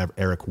lead to whatever,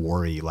 Eric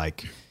Worre,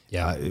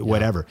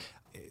 whatever,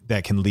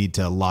 that can lead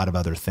to a lot of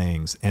other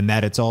things. And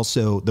that it's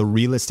also the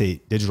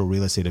digital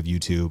real estate of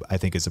YouTube, I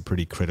think is a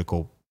pretty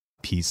critical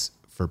piece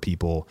for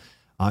people.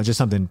 Just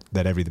something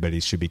that everybody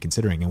should be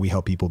considering. And we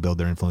help people build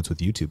their influence with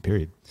YouTube,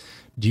 period.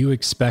 Do you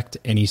expect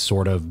any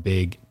sort of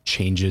big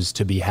changes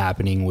to be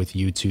happening with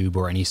YouTube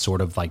or any sort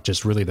of like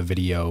just really the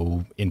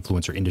video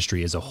influencer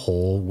industry as a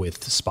whole with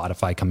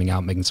Spotify coming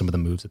out, making some of the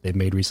moves that they've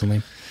made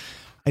recently?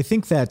 I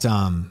think that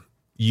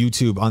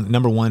YouTube, on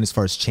 #1, as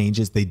far as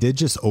changes, they did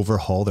just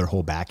overhaul their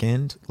whole back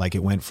end. Like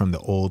it went from the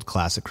old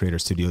Classic Creator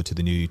Studio to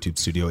the new YouTube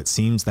Studio. It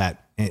seems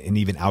that, and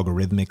even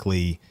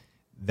algorithmically,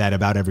 that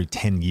about every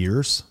 10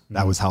 years,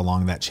 that was how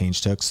long that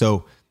change took.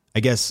 So I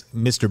guess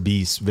Mr.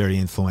 Beast, very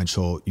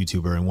influential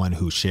YouTuber and one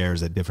who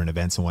shares at different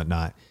events and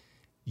whatnot.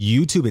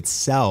 YouTube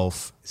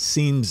itself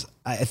seems,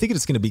 I think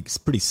it's going to be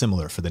pretty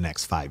similar for the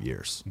next 5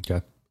 years.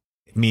 Okay.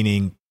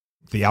 Meaning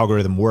the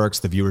algorithm works,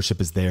 the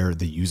viewership is there,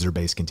 the user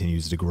base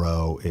continues to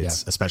grow.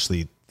 It's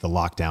especially the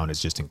lockdown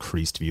has just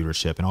increased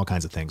viewership and all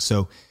kinds of things.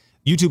 So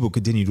YouTube will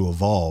continue to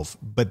evolve,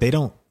 but they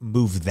don't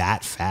move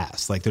that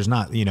fast. Like there's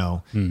not,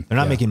 they're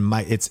not making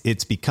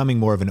it's becoming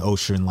more of an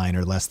ocean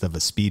liner, less of a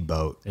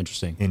speedboat.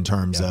 Interesting. In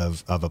terms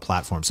of a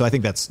platform. So I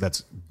think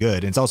that's good.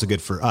 And it's also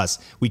good for us.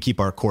 We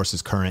keep our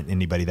courses current.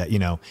 Anybody that,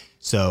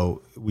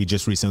 so we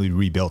just recently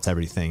rebuilt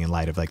everything in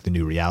light of like the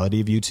new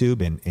reality of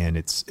YouTube and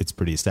it's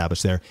pretty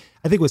established there.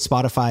 I think with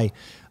Spotify,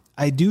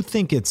 I do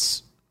think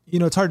it's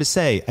hard to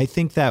say. I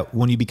think that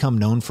when you become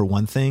known for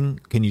one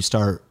thing, can you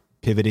start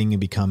pivoting and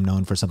become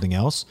known for something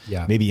else?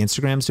 Yeah. Maybe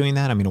Instagram's doing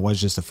that. I mean, it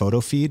was just a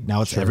photo feed.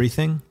 Now it's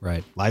everything.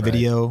 Right. Live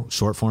video,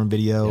 short form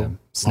video,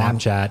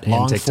 Snapchat,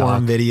 long and TikTok.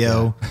 form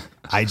video,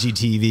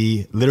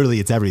 IGTV.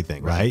 Literally, it's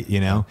everything, right?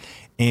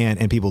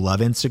 And people love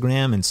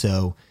Instagram, and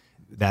so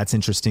that's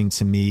interesting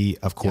to me.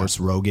 Of course,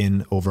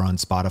 Rogan over on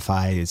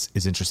Spotify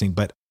is interesting,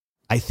 but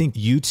I think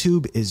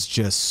YouTube is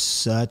just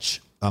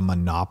such a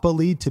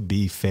monopoly, to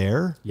be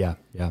fair. Yeah.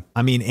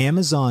 I mean,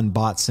 Amazon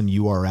bought some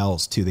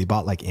URLs too. They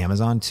bought like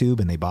Amazon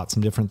Tube and they bought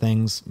some different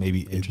things.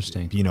 Maybe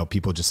interesting.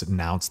 People just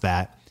announced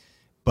that.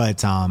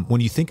 But when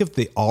you think of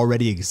the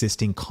already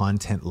existing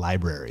content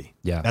library,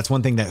 that's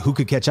one thing that who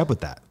could catch up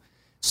with that?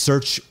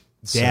 Search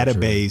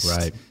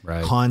database,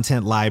 right.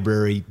 content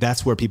library.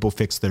 That's where people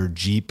fix their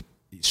Jeep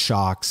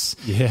shocks,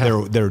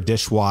 their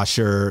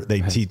dishwasher.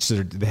 They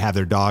they have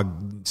their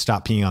dog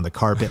stop peeing on the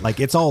carpet. Like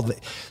it's all,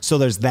 so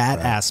there's that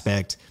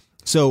aspect.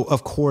 So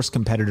of course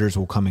competitors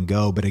will come and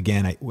go. But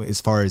again, as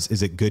far as,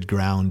 is it good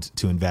ground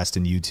to invest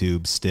in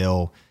YouTube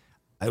still?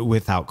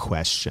 Without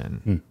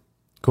question.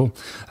 Cool.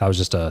 That was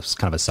just a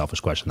kind of a selfish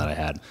question that I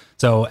had.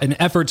 So an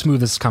effort to move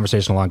this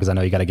conversation along, because I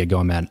know you got to get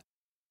going, man.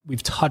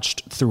 We've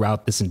touched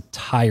throughout this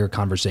entire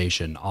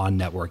conversation on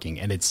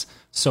networking, and it's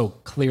so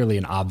clearly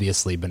and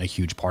obviously been a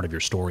huge part of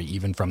your story,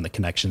 even from the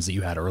connections that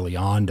you had early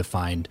on to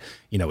find,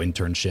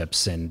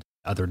 internships and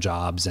other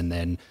jobs. And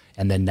then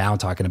now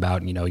talking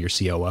about, your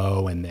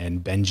COO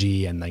and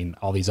Benji and then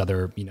all these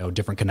other,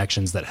 different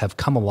connections that have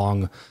come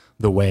along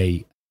the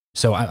way.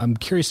 So I'm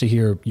curious to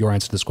hear your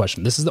answer to this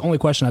question. This is the only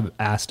question I've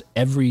asked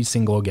every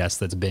single guest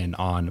that's been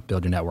on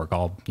Build Your Network,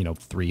 all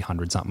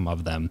 300 something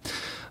of them,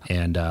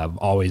 and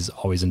always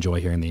enjoy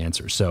hearing the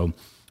answers. So,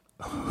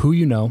 who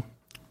you know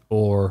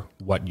or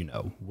what you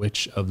know,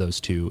 which of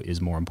those two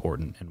is more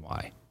important and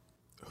why?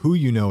 Who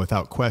you know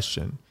without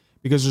question,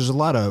 because there's a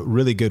lot of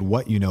really good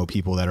what you know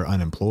people that are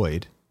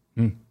unemployed,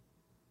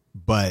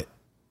 but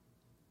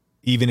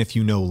even if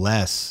you know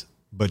less,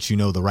 but you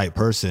know the right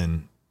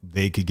person,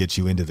 they could get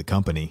you into the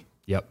company.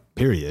 Yep.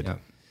 Period.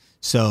 Yep.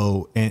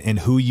 So, and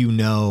who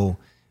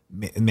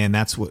man,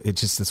 that's what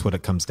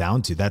it comes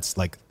down to. That's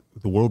like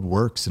the world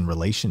works in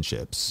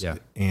relationships. Yeah.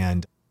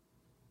 And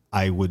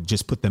I would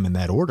just put them in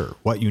that order.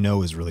 What you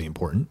know is really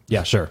important.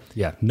 Yeah, sure.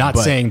 Yeah. Not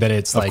saying that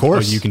it's like,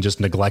 you can just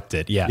neglect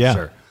it. Yeah,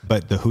 sure.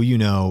 But the who you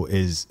know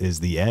is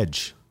the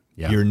edge.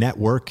 Yeah. Your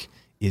network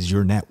is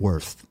your net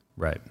worth.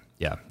 Right.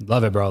 Yeah.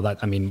 Love it, bro.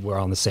 We're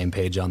on the same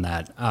page on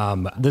that.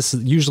 This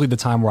is usually the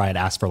time where I'd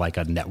ask for like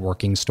a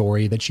networking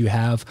story that you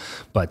have,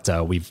 but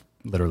we've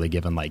literally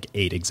given like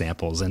 8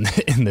 examples in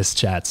this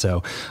chat.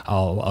 So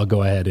I'll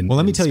go ahead and,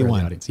 let me tell you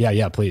one.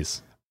 Yeah,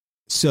 please.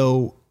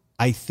 So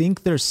I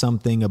think there's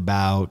something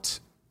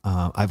about,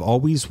 I've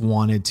always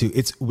wanted to,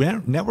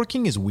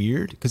 networking is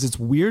weird because it's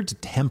weird to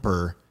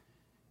temper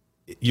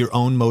your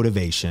own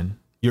motivation,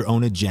 your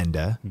own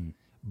agenda.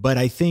 But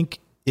I think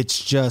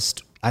it's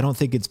just, I don't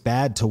think it's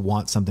bad to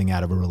want something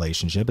out of a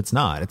relationship. It's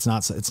not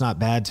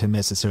bad to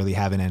necessarily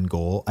have an end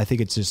goal. I think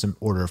it's just an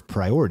order of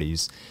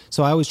priorities.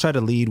 So I always try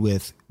to lead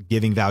with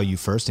giving value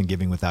first and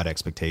giving without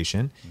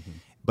expectation.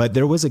 But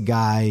there was a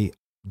guy,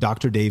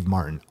 Dr. Dave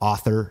Martin,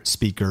 author,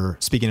 speaker,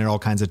 speaking at all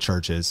kinds of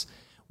churches.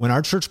 When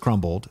our church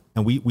crumbled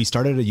and we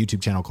started a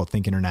YouTube channel called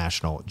Think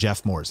International,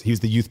 Jeff Morse, he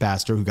was the youth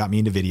pastor who got me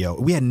into video.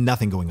 We had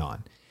nothing going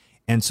on.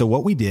 And so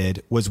what we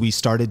did was we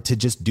started to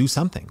just do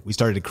something. We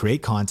started to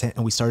create content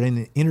and we started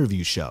an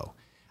interview show.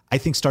 I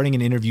think starting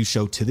an interview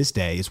show to this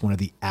day is one of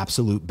the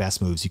absolute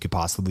best moves you could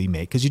possibly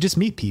make because you just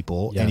meet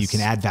people and you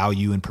can add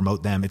value and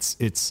promote them.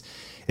 It's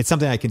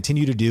something I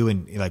continue to do.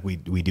 And like we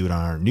do it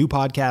on our new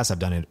podcast. I've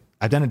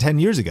done it 10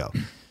 years ago.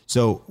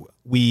 So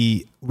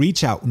we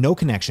reach out, no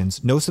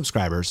connections, no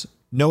subscribers,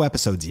 no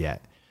episodes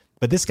yet.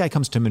 But this guy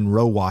comes to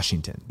Monroe,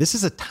 Washington. This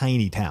is a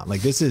tiny town.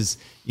 Like this is,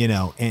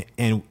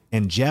 and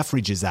Jeff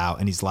reaches out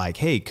and he's like,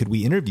 hey, could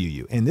we interview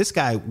you? And this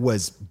guy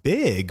was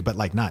big, but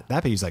like not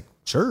that big. He's like,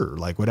 sure,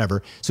 like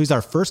whatever. So he's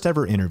our first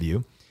ever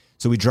interview.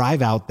 So we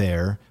drive out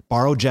there,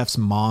 borrow Jeff's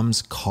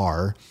mom's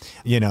car,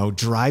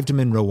 drive to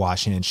Monroe,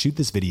 Washington, shoot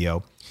this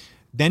video.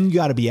 then you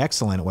got to be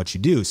excellent at what you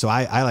do. So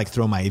I like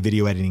throw my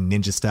video editing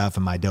ninja stuff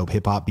and my dope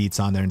hip hop beats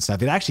on there and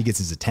stuff. It actually gets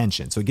his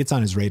attention. So it gets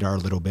on his radar a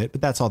little bit,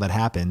 but that's all that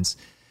happens.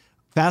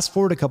 Fast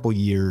forward a couple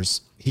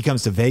years, he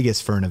comes to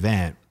Vegas for an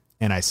event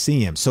and I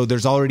see him. So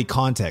there's already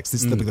context.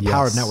 This is the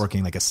power of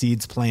networking, like a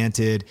seed's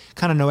planted,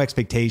 kind of no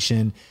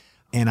expectation.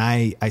 And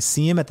I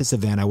see him at this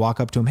event. I walk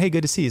up to him. Hey,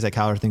 good to see you. He's like,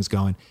 how are things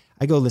going?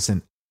 I go,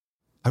 listen,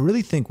 I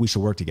really think we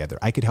should work together.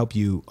 I could help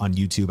you on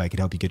YouTube. I could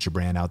help you get your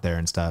brand out there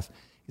and stuff.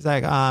 He's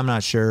like, I'm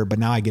not sure. But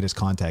now I get his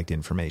contact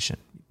information.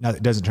 Now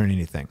it doesn't turn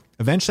anything.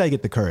 Eventually I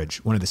get the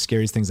courage. One of the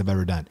scariest things I've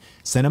ever done.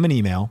 Send him an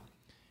email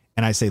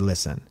and I say,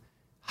 listen,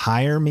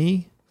 hire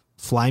me,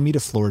 fly me to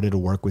Florida to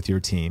work with your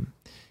team.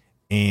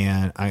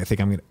 And I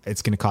think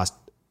it's going to cost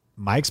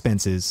my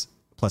expenses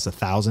plus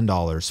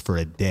 $1,000 for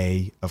a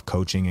day of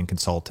coaching and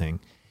consulting.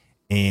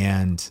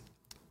 And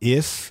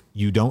if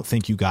you don't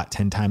think you got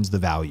 10 times the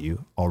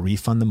value, I'll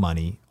refund the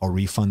money. I'll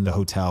refund the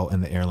hotel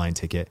and the airline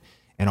ticket.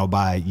 And I'll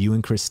buy you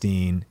and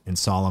Christine and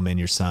Solomon,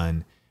 your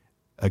son,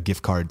 a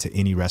gift card to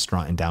any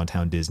restaurant in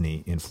downtown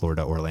Disney in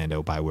Florida,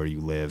 Orlando, by where you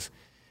live,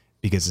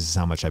 because this is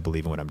how much I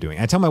believe in what I'm doing.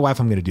 I tell my wife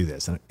I'm going to do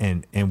this,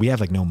 and we have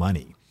like no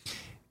money.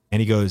 And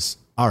he goes,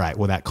 all right,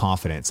 well, that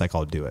confidence, like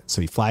I'll do it.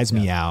 So he flies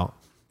me out.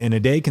 In a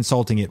day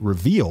consulting, it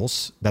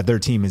reveals that their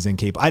team is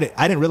incapable. I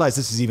didn't realize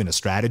this is even a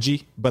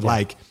strategy, but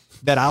like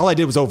that all I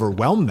did was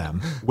overwhelm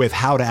them with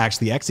how to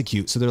actually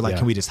execute. So they're like,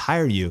 can we just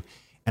hire you?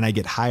 And I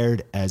get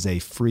hired as a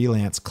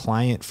freelance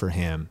client for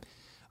him.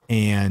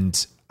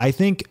 And I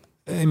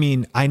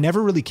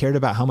never really cared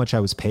about how much I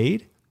was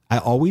paid. I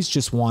always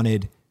just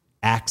wanted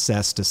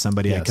access to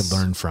somebody I could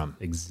learn from.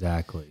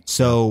 Exactly.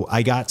 So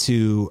I got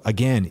to,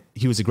 again,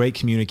 he was a great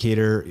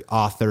communicator,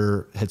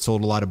 author, had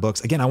sold a lot of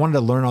books. Again, I wanted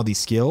to learn all these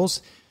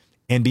skills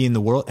and be in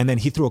the world. And then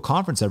he threw a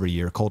conference every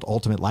year called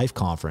Ultimate Life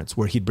Conference,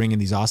 where he'd bring in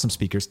these awesome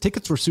speakers.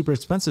 Tickets were super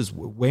expensive,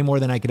 way more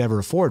than I could ever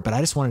afford, but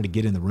I just wanted to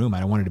get in the room.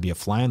 I wanted to be a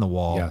fly on the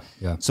wall.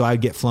 So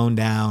I'd get flown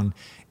down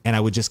and I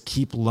would just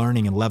keep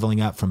learning and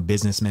leveling up from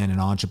businessmen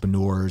and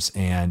entrepreneurs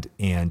and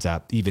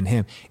even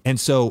him. And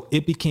so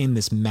it became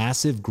this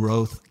massive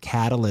growth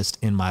catalyst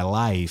in my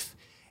life.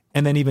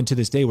 And then even to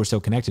this day, we're so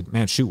connected.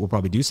 Man, shoot, we'll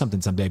probably do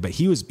something someday. But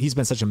he's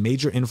been such a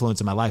major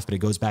influence in my life. But it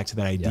goes back to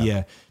that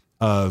idea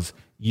of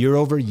year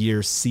over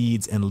year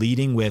seeds and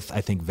leading with,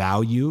 I think,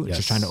 value,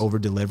 just trying to over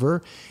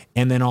deliver.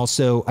 And then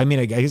also, I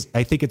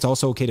think it's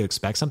also okay to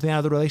expect something out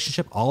of the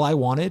relationship. All I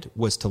wanted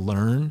was to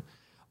learn.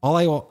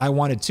 All I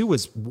wanted to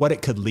was what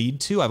it could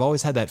lead to. I've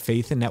always had that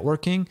faith in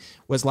networking,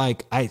 was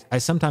like, I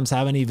sometimes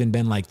haven't even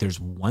been like, there's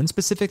one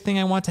specific thing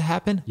I want to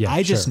happen.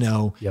 I just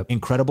know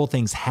incredible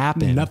things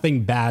happen.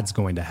 Nothing bad's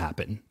going to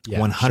happen.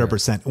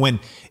 100%.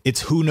 When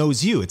it's who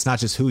knows you, it's not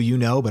just who you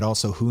know, but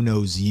also who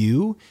knows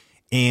you.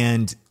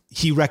 And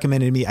he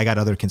recommended me. I got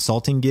other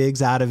consulting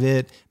gigs out of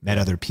it, met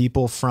other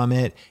people from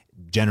it,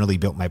 generally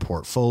built my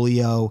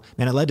portfolio.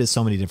 Man, it led to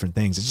so many different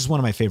things. It's just one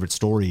of my favorite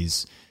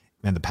stories.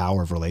 And the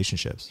power of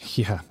relationships.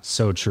 Yeah,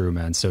 so true,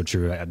 man. So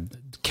true.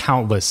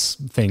 Countless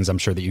things I'm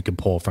sure that you could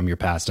pull from your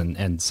past,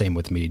 and same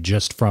with me,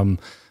 just from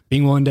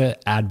being willing to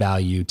add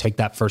value, take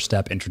that first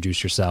step,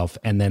 introduce yourself,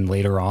 and then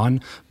later on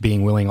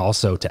being willing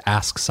also to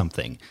ask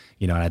something.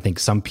 And I think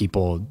some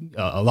people,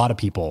 a lot of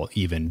people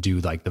even do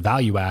like the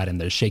value add and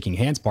the shaking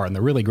hands part, and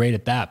they're really great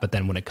at that. But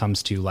then when it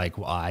comes to like,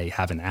 well, I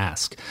haven't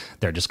asked,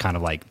 they're just kind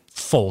of like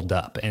fold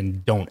up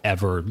and don't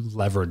ever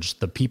leverage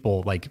the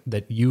people like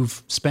that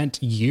you've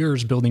spent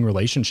years building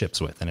relationships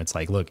with. And it's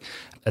like, look,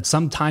 at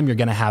some time you're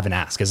going to have an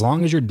ask. As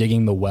long as you're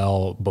digging the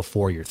well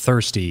before you're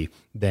thirsty,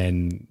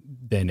 then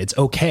it's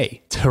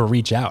okay to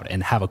reach out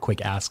and have a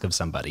quick ask of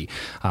somebody.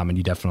 And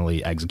you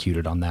definitely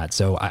executed on that.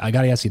 So I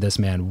got to ask you this,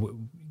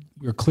 man.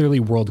 You're clearly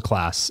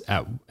world-class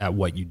at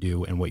what you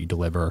do and what you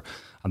deliver,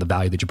 on the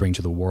value that you bring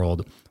to the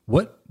world.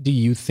 What do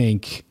you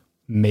think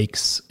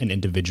makes an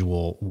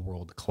individual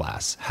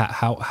world-class?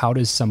 How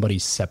does somebody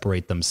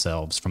separate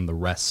themselves from the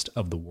rest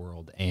of the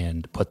world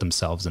and put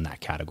themselves in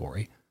that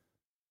category?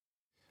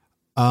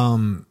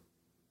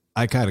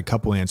 I got a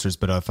couple answers,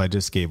 but if I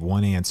just gave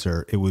one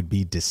answer, it would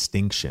be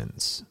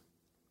distinctions.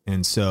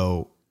 And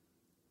so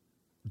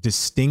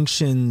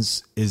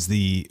distinctions is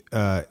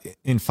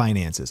in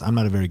finances. I'm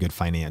not a very good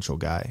financial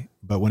guy,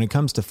 but when it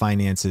comes to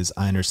finances,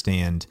 I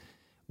understand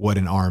what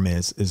an ARM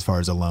is as far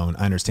as a loan.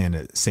 I understand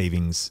a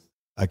savings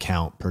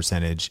account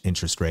percentage,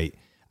 interest rate.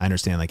 I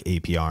understand like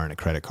APR and a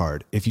credit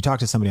card. If you talk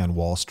to somebody on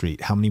Wall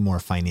Street, how many more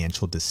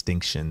financial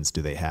distinctions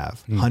do they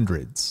have?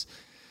 Hundreds.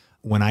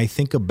 When I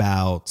think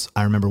about,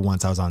 I remember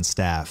once I was on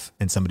staff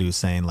and somebody was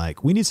saying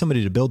like, we need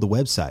somebody to build the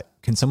website.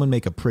 Can someone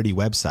make a pretty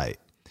website?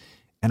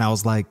 And I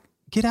was like,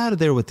 get out of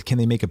there with, can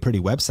they make a pretty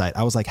website?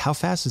 I was like, how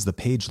fast is the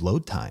page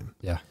load time?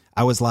 Yeah.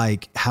 I was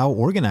like, how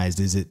organized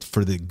is it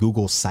for the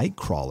Google site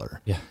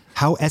crawler? Yeah.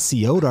 How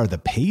SEO'd are the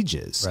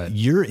pages? Right.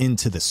 You're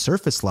into the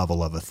surface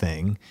level of a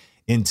thing,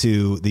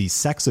 into the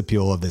sex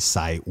appeal of this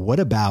site. What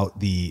about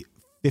the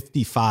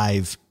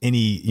 55,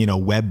 any,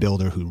 web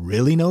builder who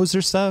really knows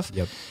their stuff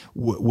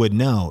would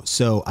know.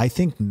 So I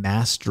think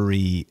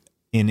mastery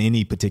in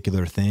any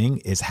particular thing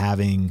is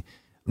having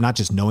not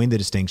just knowing the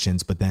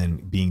distinctions, but then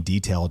being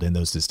detailed in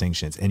those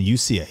distinctions. And you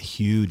see a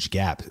huge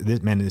gap.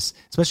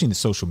 Especially in the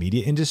social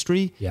media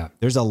industry,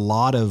 there's a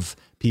lot of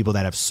people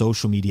that have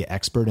social media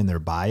expert in their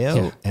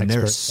bio, and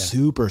they're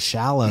super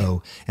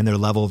shallow in their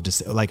level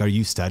of like, are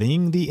you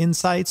studying the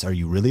insights? Are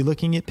you really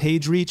looking at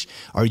page reach?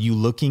 Are you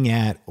looking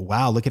at,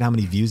 wow, look at how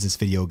many views this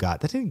video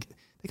got? They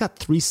got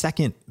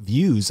 3-second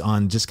views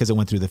on just because it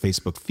went through the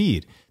Facebook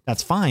feed.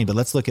 That's fine, but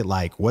let's look at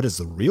like, what is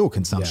the real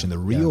consumption, the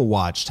real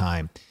watch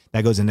time?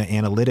 That goes into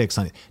analytics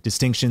on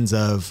distinctions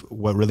of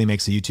what really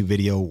makes a YouTube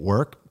video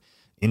work.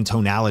 In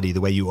tonality,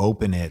 the way you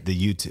open it,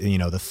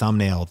 the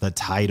thumbnail, the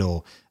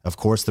title, of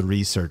course, the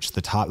research,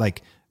 the top,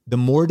 like the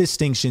more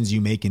distinctions you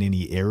make in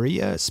any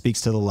area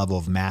speaks to the level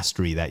of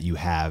mastery that you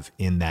have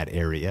in that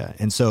area.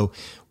 And so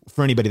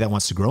for anybody that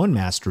wants to grow in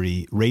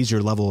mastery, raise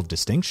your level of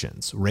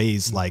distinctions,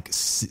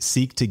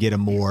 seek to get a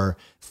more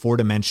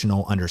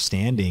 4-dimensional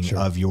understanding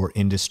of your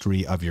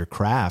industry, of your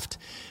craft.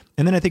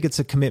 And then I think it's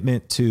a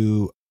commitment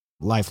to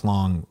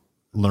lifelong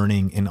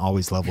learning and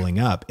always leveling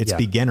up. It's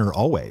beginner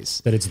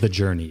always. That it's the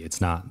journey.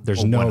 It's not,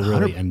 there's no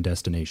really end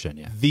destination.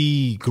 Yeah.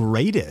 The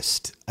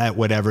greatest at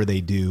whatever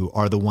they do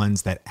are the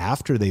ones that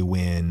after they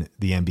win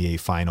the NBA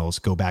finals,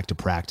 go back to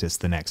practice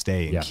the next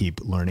day and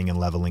keep learning and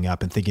leveling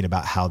up and thinking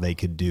about how they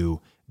could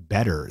do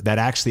better. That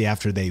actually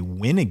after they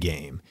win a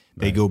game,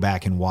 they go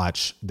back and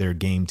watch their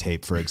game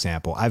tape, for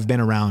example. I've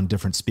been around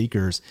different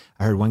speakers.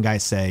 I heard one guy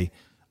say,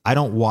 I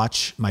don't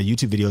watch my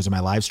YouTube videos or my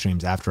live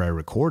streams after I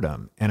record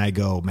them. And I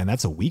go, man,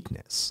 that's a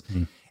weakness.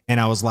 And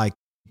I was like,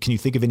 can you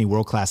think of any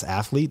world-class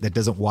athlete that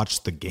doesn't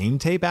watch the game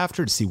tape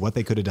after to see what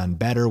they could have done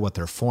better, what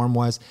their form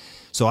was?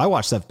 So I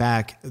watched that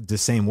back the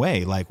same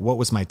way. Like, what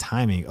was my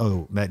timing?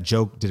 Oh, that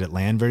joke, did it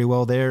land very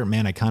well there?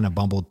 Man, I kind of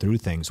bumbled through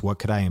things. What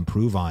could I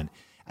improve on?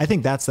 I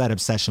think that's that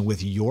obsession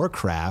with your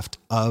craft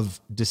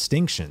of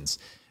distinctions.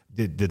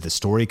 Did the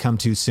story come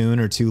too soon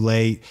or too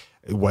late?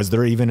 Was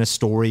there even a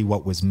story?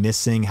 What was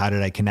missing? How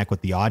did I connect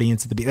with the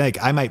audience at the beginning?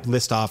 Like, I might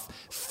list off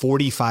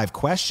 45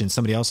 questions.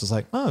 Somebody else is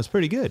like, oh, it's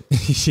pretty good.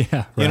 You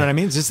know what I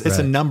mean? It's just, it's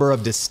a number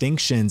of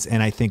distinctions.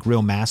 And I think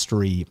real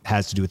mastery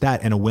has to do with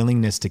that and a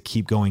willingness to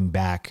keep going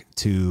back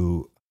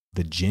to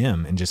the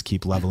gym and just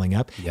keep leveling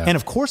up. And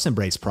of course,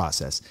 embrace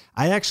process.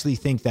 I actually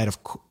think that if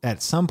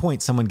at some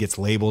point someone gets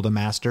labeled a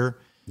master,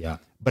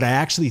 but I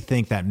actually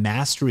think that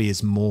mastery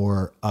is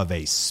more of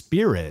a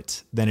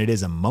spirit than it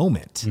is a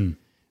moment.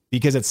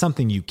 Because it's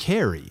something you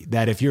carry,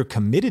 that if you're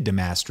committed to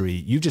mastery,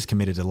 you've just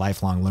committed to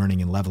lifelong learning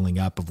and leveling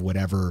up of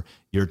whatever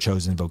your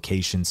chosen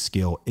vocation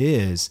skill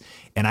is.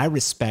 And I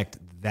respect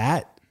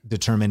that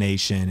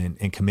determination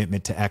and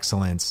commitment to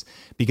excellence,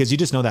 because you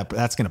just know that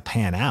that's going to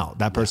pan out.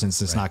 That person's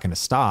just not going to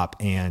stop,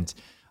 and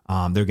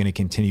they're going to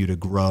continue to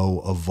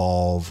grow,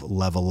 evolve,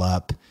 level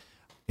up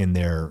in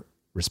their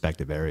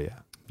respective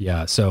area.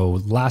 Yeah.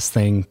 So last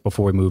thing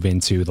before we move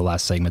into the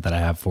last segment that I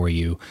have for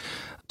you,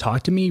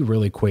 talk to me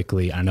really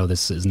quickly. I know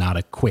this is not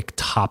a quick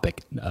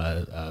topic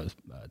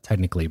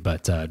technically,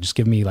 but just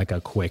give me like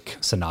a quick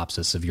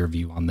synopsis of your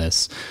view on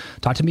this.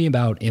 Talk to me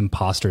about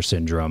imposter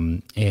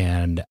syndrome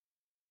and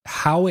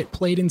how it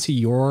played into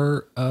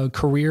your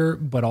career,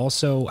 but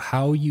also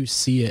how you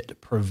see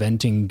it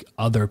preventing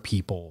other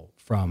people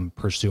from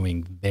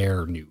pursuing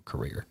their new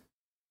career.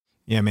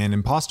 Yeah, man.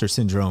 Imposter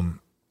syndrome.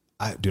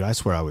 I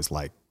swear I was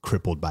like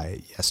crippled by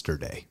it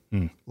yesterday.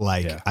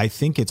 I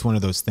think it's one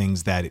of those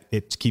things that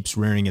it keeps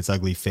rearing its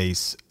ugly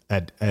face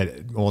at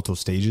multiple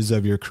stages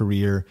of your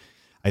career.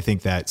 I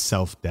think that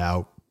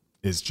self-doubt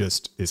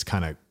is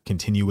kind of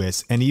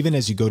continuous. And even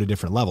as you go to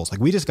different levels,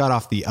 like we just got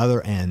off the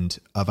other end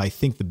of, I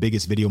think, the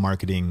biggest video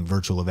marketing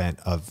virtual event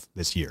of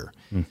this year.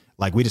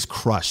 Like we just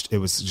crushed. It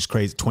was just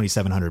crazy.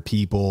 2,700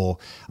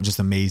 people, just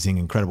amazing,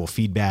 incredible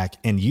feedback.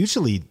 And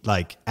usually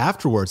like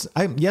afterwards,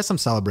 I'm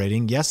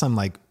celebrating. Yes, I'm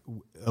like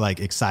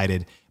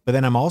excited, but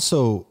then I'm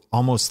also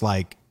almost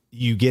like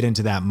you get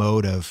into that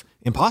mode of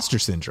imposter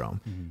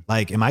syndrome.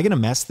 Like, am I going to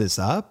mess this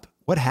up?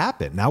 What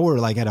happened? Now we're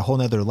like at a whole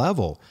nother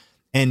level.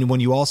 And when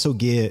you also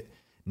get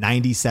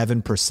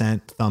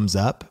 97% thumbs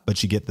up,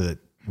 but you get the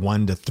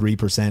 1 to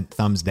 3%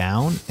 thumbs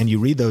down, and you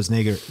read those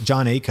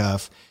John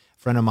Acuff,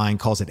 friend of mine,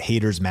 calls it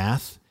haters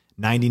math.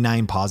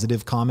 99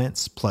 positive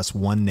comments plus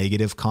 1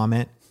 negative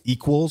comment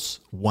equals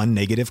 1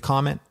 negative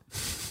comment.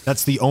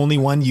 That's the only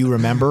one you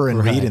remember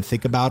and read and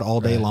think about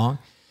all day long.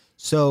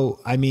 So,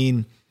 I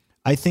mean,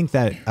 I think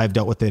that I've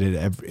dealt with it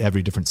at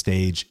every different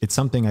stage. It's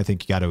something I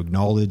think you got to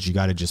acknowledge. You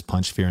got to just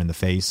punch fear in the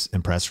face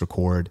and press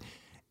record.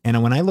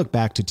 And when I look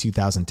back to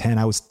 2010,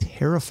 I was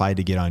terrified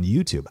to get on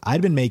YouTube.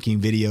 I'd been making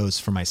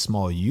videos for my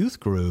small youth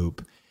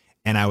group,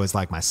 and I was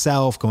like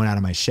myself, going out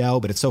of my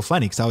shell. But it's so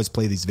funny because I always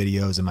play these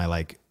videos in my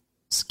like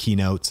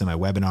keynotes and my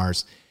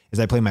webinars as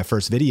I play my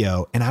first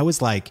video. And I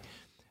was like,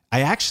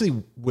 I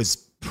actually was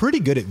pretty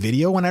good at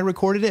video when I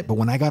recorded it. But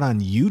when I got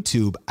on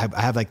YouTube, I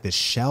have like this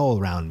shell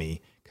around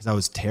me because I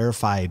was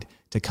terrified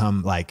to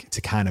come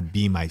to kind of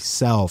be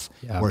myself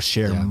or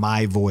share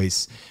my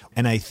voice.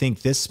 And I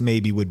think this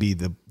maybe would be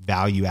the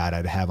value add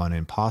I'd have on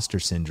imposter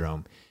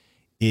syndrome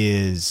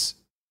is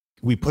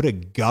we put a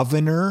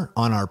governor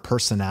on our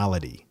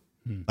personality.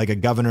 like a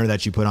governor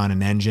that you put on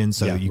an engine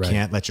so you right.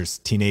 can't let your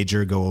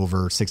teenager go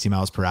over 60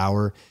 miles per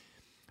hour,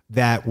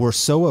 that we're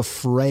so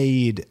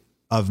afraid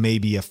of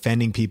maybe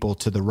offending people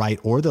to the right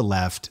or the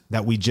left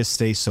that we just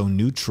stay so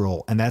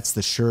neutral. And that's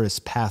the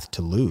surest path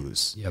to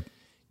lose. Yep.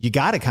 You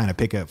got to kind of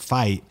pick a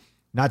fight,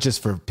 not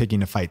just for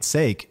picking a fight's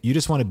sake. You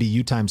just want to be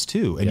you times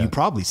two, and you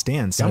probably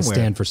stand somewhere. Gotta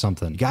stand for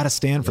something. You got to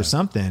stand for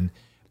something.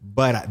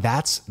 But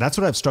that's what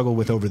I've struggled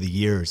with over the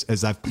years.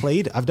 As I've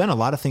done a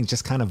lot of things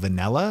just kind of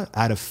vanilla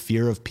out of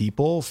fear of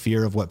people,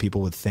 fear of what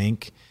people would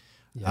think,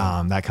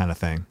 that kind of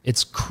thing.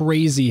 It's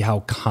crazy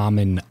how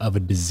common of a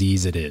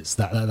disease it is.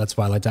 That's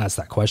why I like to ask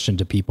that question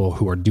to people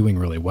who are doing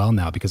really well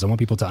now, because I want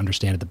people to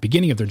understand at the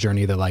beginning of their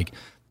journey, they're like,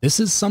 this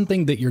is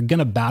something that you're going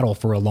to battle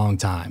for a long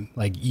time.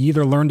 Like, you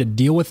either learn to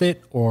deal with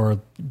it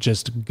or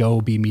just go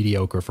be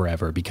mediocre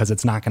forever, because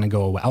it's not going to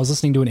go away. I was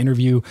listening to an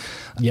interview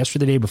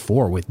yesterday, the day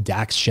before, with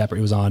Dax Shepard.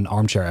 He was on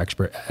Armchair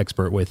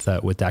Expert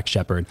with Dax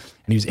Shepard, and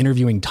he was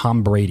interviewing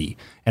Tom Brady.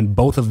 And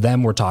both of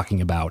them were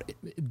talking about,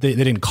 they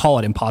didn't call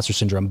it imposter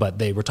syndrome, but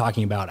they were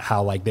talking about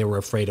how, like, they were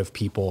afraid of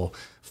people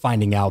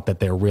finding out that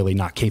they're really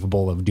not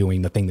capable of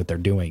doing the thing that they're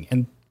doing.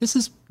 And this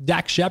is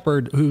Dax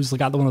Shepard, who's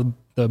got one of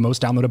the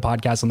most downloaded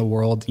podcasts in the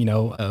world, you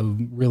know, a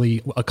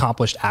really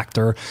accomplished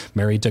actor,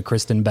 married to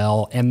Kristen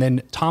Bell, and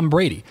then Tom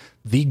Brady,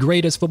 the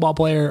greatest football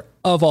player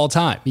of all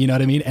time. You know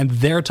what I mean? And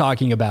they're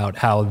talking about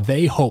how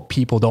they hope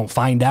people don't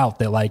find out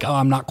that, like, oh,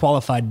 I'm not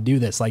qualified to do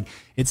this. Like,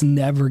 it's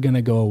never going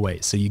to go away.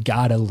 So you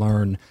got to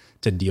learn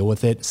to deal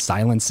with it,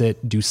 silence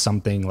it, do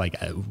something, like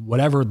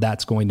whatever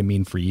that's going to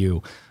mean for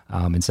you.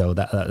 And so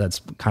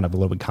that's kind of a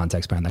little bit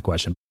context behind that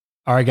question.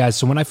 All right, guys.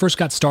 So when I first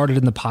got started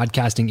in the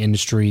podcasting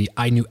industry,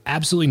 I knew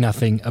absolutely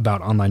nothing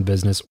about online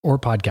business or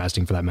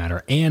podcasting for that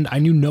matter. And I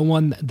knew no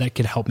one that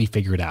could help me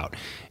figure it out.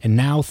 And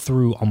now,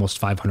 through almost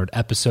 500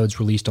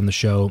 episodes released on the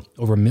show,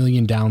 over 1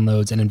 million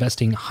downloads, and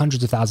investing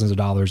hundreds of thousands of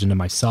dollars into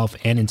myself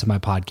and into my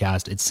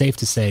podcast, it's safe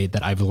to say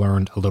that I've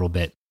learned a little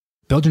bit.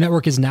 Build Your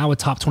Network is now a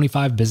top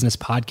 25 business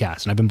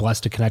podcast, and I've been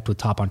blessed to connect with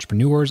top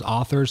entrepreneurs,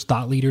 authors,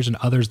 thought leaders, and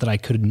others that I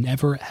could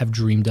never have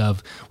dreamed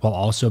of, while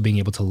also being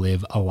able to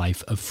live a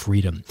life of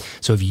freedom.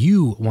 So if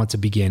you want to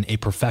begin a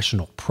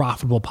professional,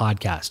 profitable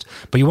podcast,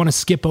 but you want to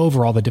skip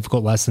over all the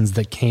difficult lessons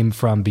that came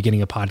from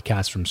beginning a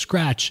podcast from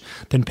scratch,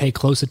 then pay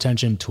close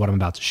attention to what I'm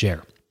about to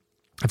share.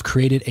 I've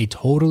created a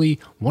totally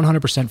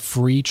 100%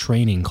 free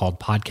training called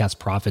Podcast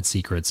Profit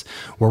Secrets,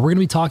 where we're going to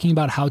be talking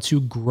about how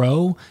to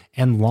grow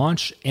and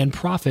launch and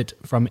profit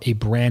from a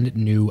brand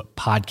new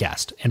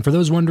podcast. And for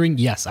those wondering,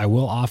 yes, I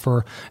will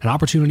offer an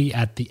opportunity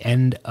at the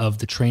end of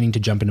the training to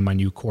jump into my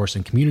new course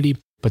and community.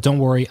 But don't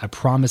worry, I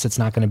promise it's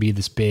not going to be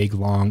this big,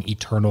 long,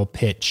 eternal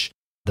pitch.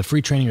 The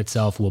free training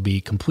itself will be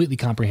completely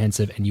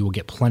comprehensive, and you will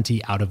get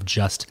plenty out of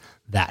just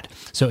that.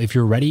 So if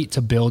you're ready to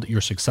build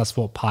your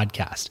successful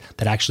podcast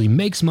that actually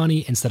makes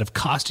money instead of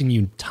costing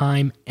you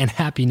time and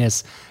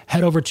happiness,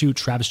 head over to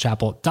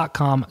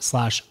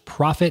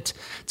travischappell.com/profit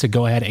to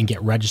go ahead and get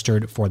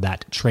registered for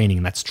that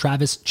training. That's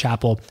Travis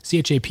Chappell,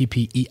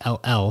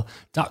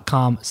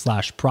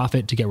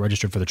 CHAPPELL.com/profit to get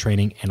registered for the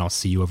training. And I'll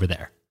see you over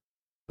there.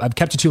 I've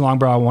kept it too long,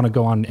 bro. I want to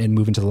go on and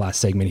move into the last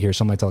segment here.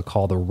 Something I'll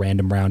call the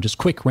random round. Just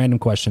quick random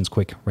questions,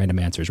 quick random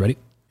answers. Ready?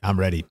 I'm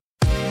ready.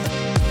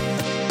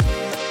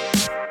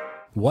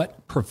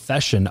 What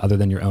profession other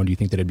than your own do you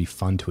think that it'd be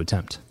fun to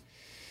attempt?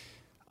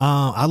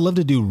 I'd love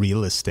to do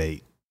real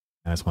estate.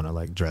 I just want to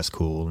like dress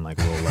cool and like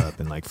roll up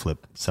and like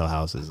sell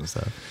houses and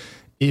stuff.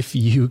 If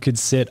you could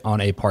sit on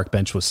a park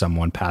bench with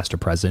someone, past or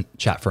present,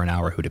 chat for an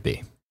hour, who'd it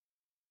be?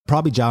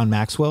 Probably John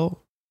Maxwell.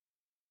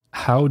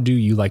 How do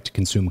you like to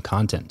consume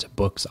content?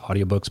 Books,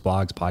 audiobooks,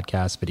 blogs,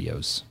 podcasts,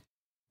 videos?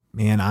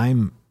 Man,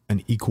 I'm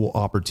an equal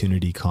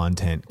opportunity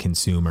content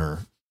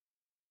consumer.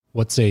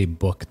 What's a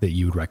book that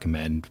you would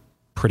recommend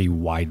pretty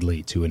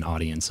widely to an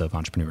audience of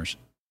entrepreneurs?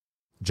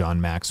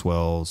 John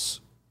Maxwell's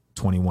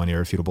 21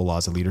 Irrefutable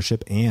Laws of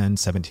Leadership and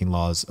 17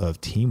 Laws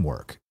of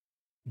Teamwork.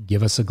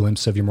 Give us a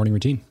glimpse of your morning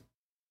routine.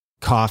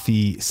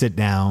 Coffee, sit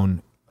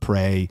down,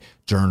 pray,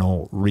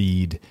 journal,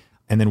 read,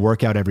 and then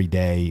work out every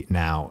day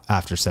now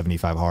after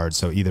 75 hard.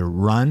 So either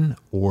run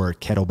or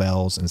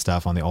kettlebells and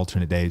stuff on the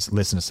alternate days,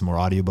 listen to some more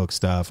audiobook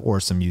stuff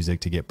or some music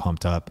to get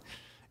pumped up.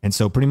 And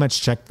so pretty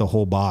much check the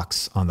whole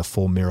box on the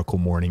full Miracle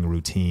Morning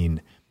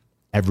routine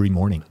every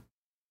morning.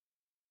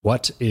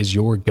 What is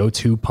your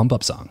go-to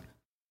pump-up song?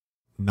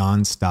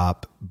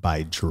 Nonstop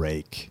by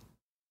Drake.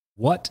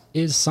 What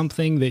is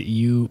something that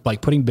you,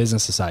 like putting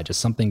business aside,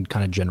 just something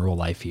kind of general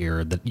life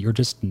here that you're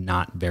just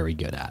not very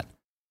good at?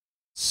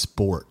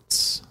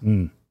 Sports.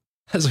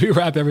 As we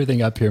wrap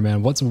everything up here,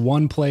 man, what's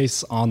one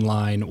place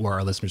online where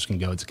our listeners can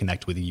go to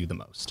connect with you the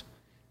most?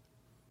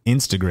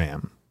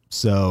 Instagram.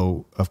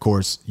 So, of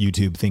course,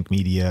 YouTube, Think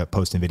Media,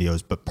 posting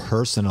videos, but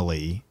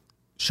personally,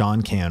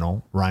 Sean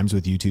Cannell, rhymes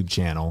with YouTube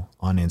channel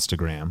on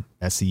Instagram,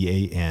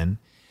 SeanCannell.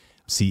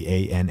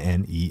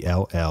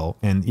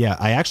 And yeah,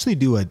 I actually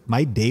do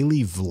my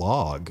daily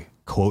vlog,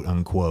 quote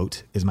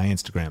unquote, is my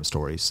Instagram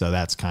story. So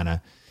that's kind of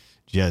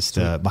just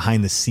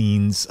behind the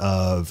scenes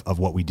of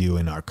what we do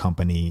in our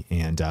company.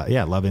 And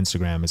love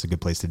Instagram. It's a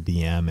good place to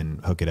DM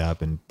and hook it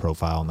up and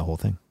profile and the whole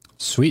thing.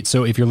 Sweet.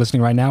 So if you're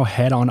listening right now,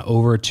 head on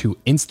over to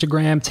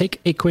Instagram,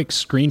 take a quick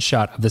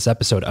screenshot of this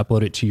episode,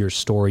 upload it to your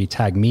story,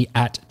 tag me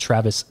at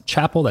Travis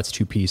Chappell, that's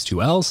 2 P's,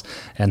 2 L's,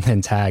 and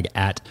then tag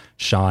at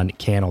Sean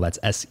Cannell, that's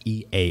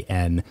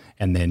SEAN,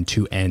 and then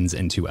 2 N's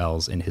and 2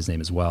 L's in his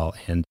name as well.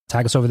 And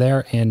tag us over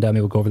there, and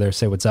maybe we'll go over there,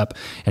 say what's up,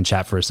 and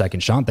chat for a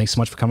second. Sean, thanks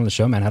so much for coming on the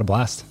show, man. Had a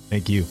blast.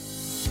 Thank you.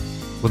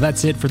 Well,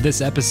 that's it for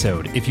this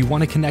episode. If you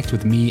want to connect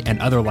with me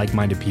and other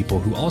like-minded people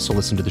who also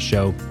listen to the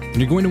show, then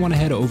you're going to want to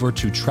head over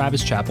to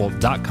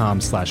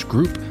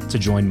travischappell.com/group to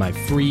join my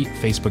free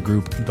Facebook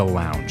group, The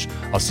Lounge.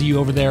 I'll see you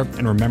over there,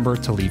 and remember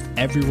to leave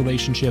every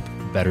relationship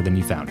better than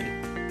you found it.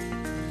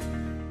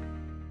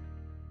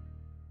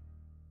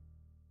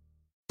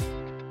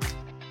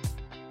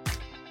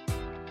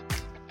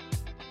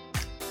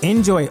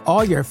 Enjoy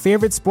all your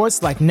favorite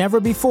sports like never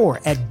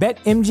before at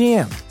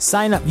BetMGM.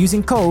 Sign up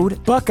using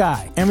code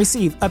Buckeye and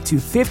receive up to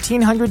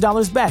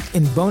 $1,500 back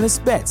in bonus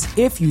bets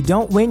if you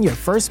don't win your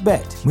first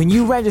bet. When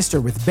you register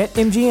with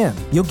BetMGM,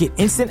 you'll get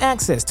instant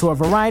access to a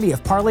variety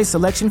of parlay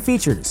selection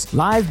features,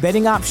 live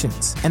betting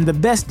options, and the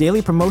best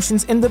daily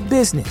promotions in the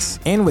business.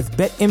 And with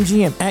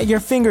BetMGM at your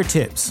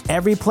fingertips,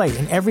 every play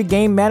and every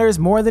game matters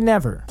more than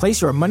ever.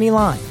 Place your money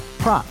line,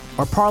 prop,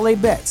 or parlay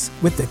bets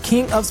with the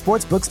king of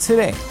sportsbooks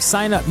today.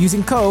 Sign up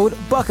using code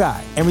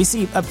Buckeye and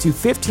receive up to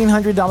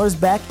 $1,500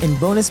 back in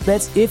bonus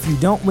bets if you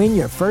don't win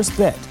your first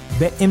bet.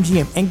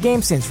 BetMGM and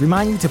GameSense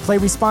remind you to play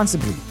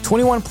responsibly.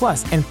 21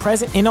 plus and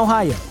present in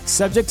Ohio,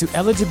 subject to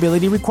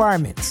eligibility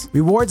requirements.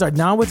 Rewards are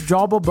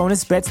non-withdrawable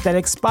bonus bets that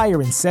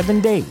expire in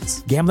 7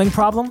 days. Gambling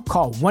problem?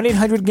 Call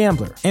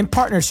 1-800-GAMBLER. In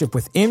partnership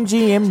with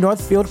MGM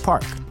Northfield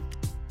Park.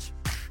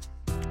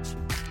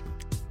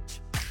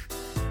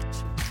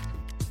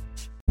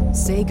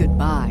 Say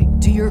goodbye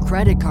to your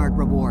credit card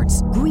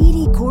rewards.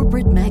 Greedy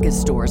corporate mega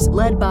stores,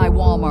 led by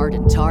Walmart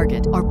and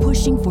Target, are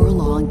pushing for a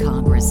law in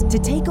Congress to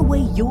take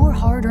away your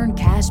hard-earned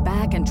cash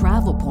back and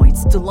travel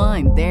points to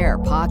line their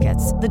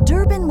pockets. The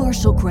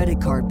Durbin-Marshall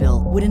credit card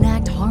bill would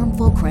enact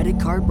harmful credit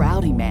card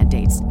routing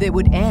mandates that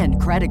would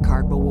end credit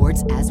card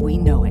rewards as we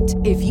know it.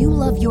 If you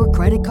love your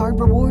credit card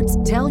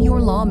rewards, tell your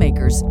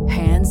lawmakers,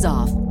 hands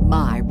off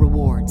my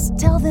rewards.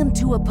 Tell them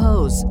to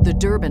oppose the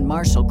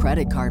Durbin-Marshall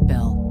credit card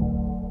bill.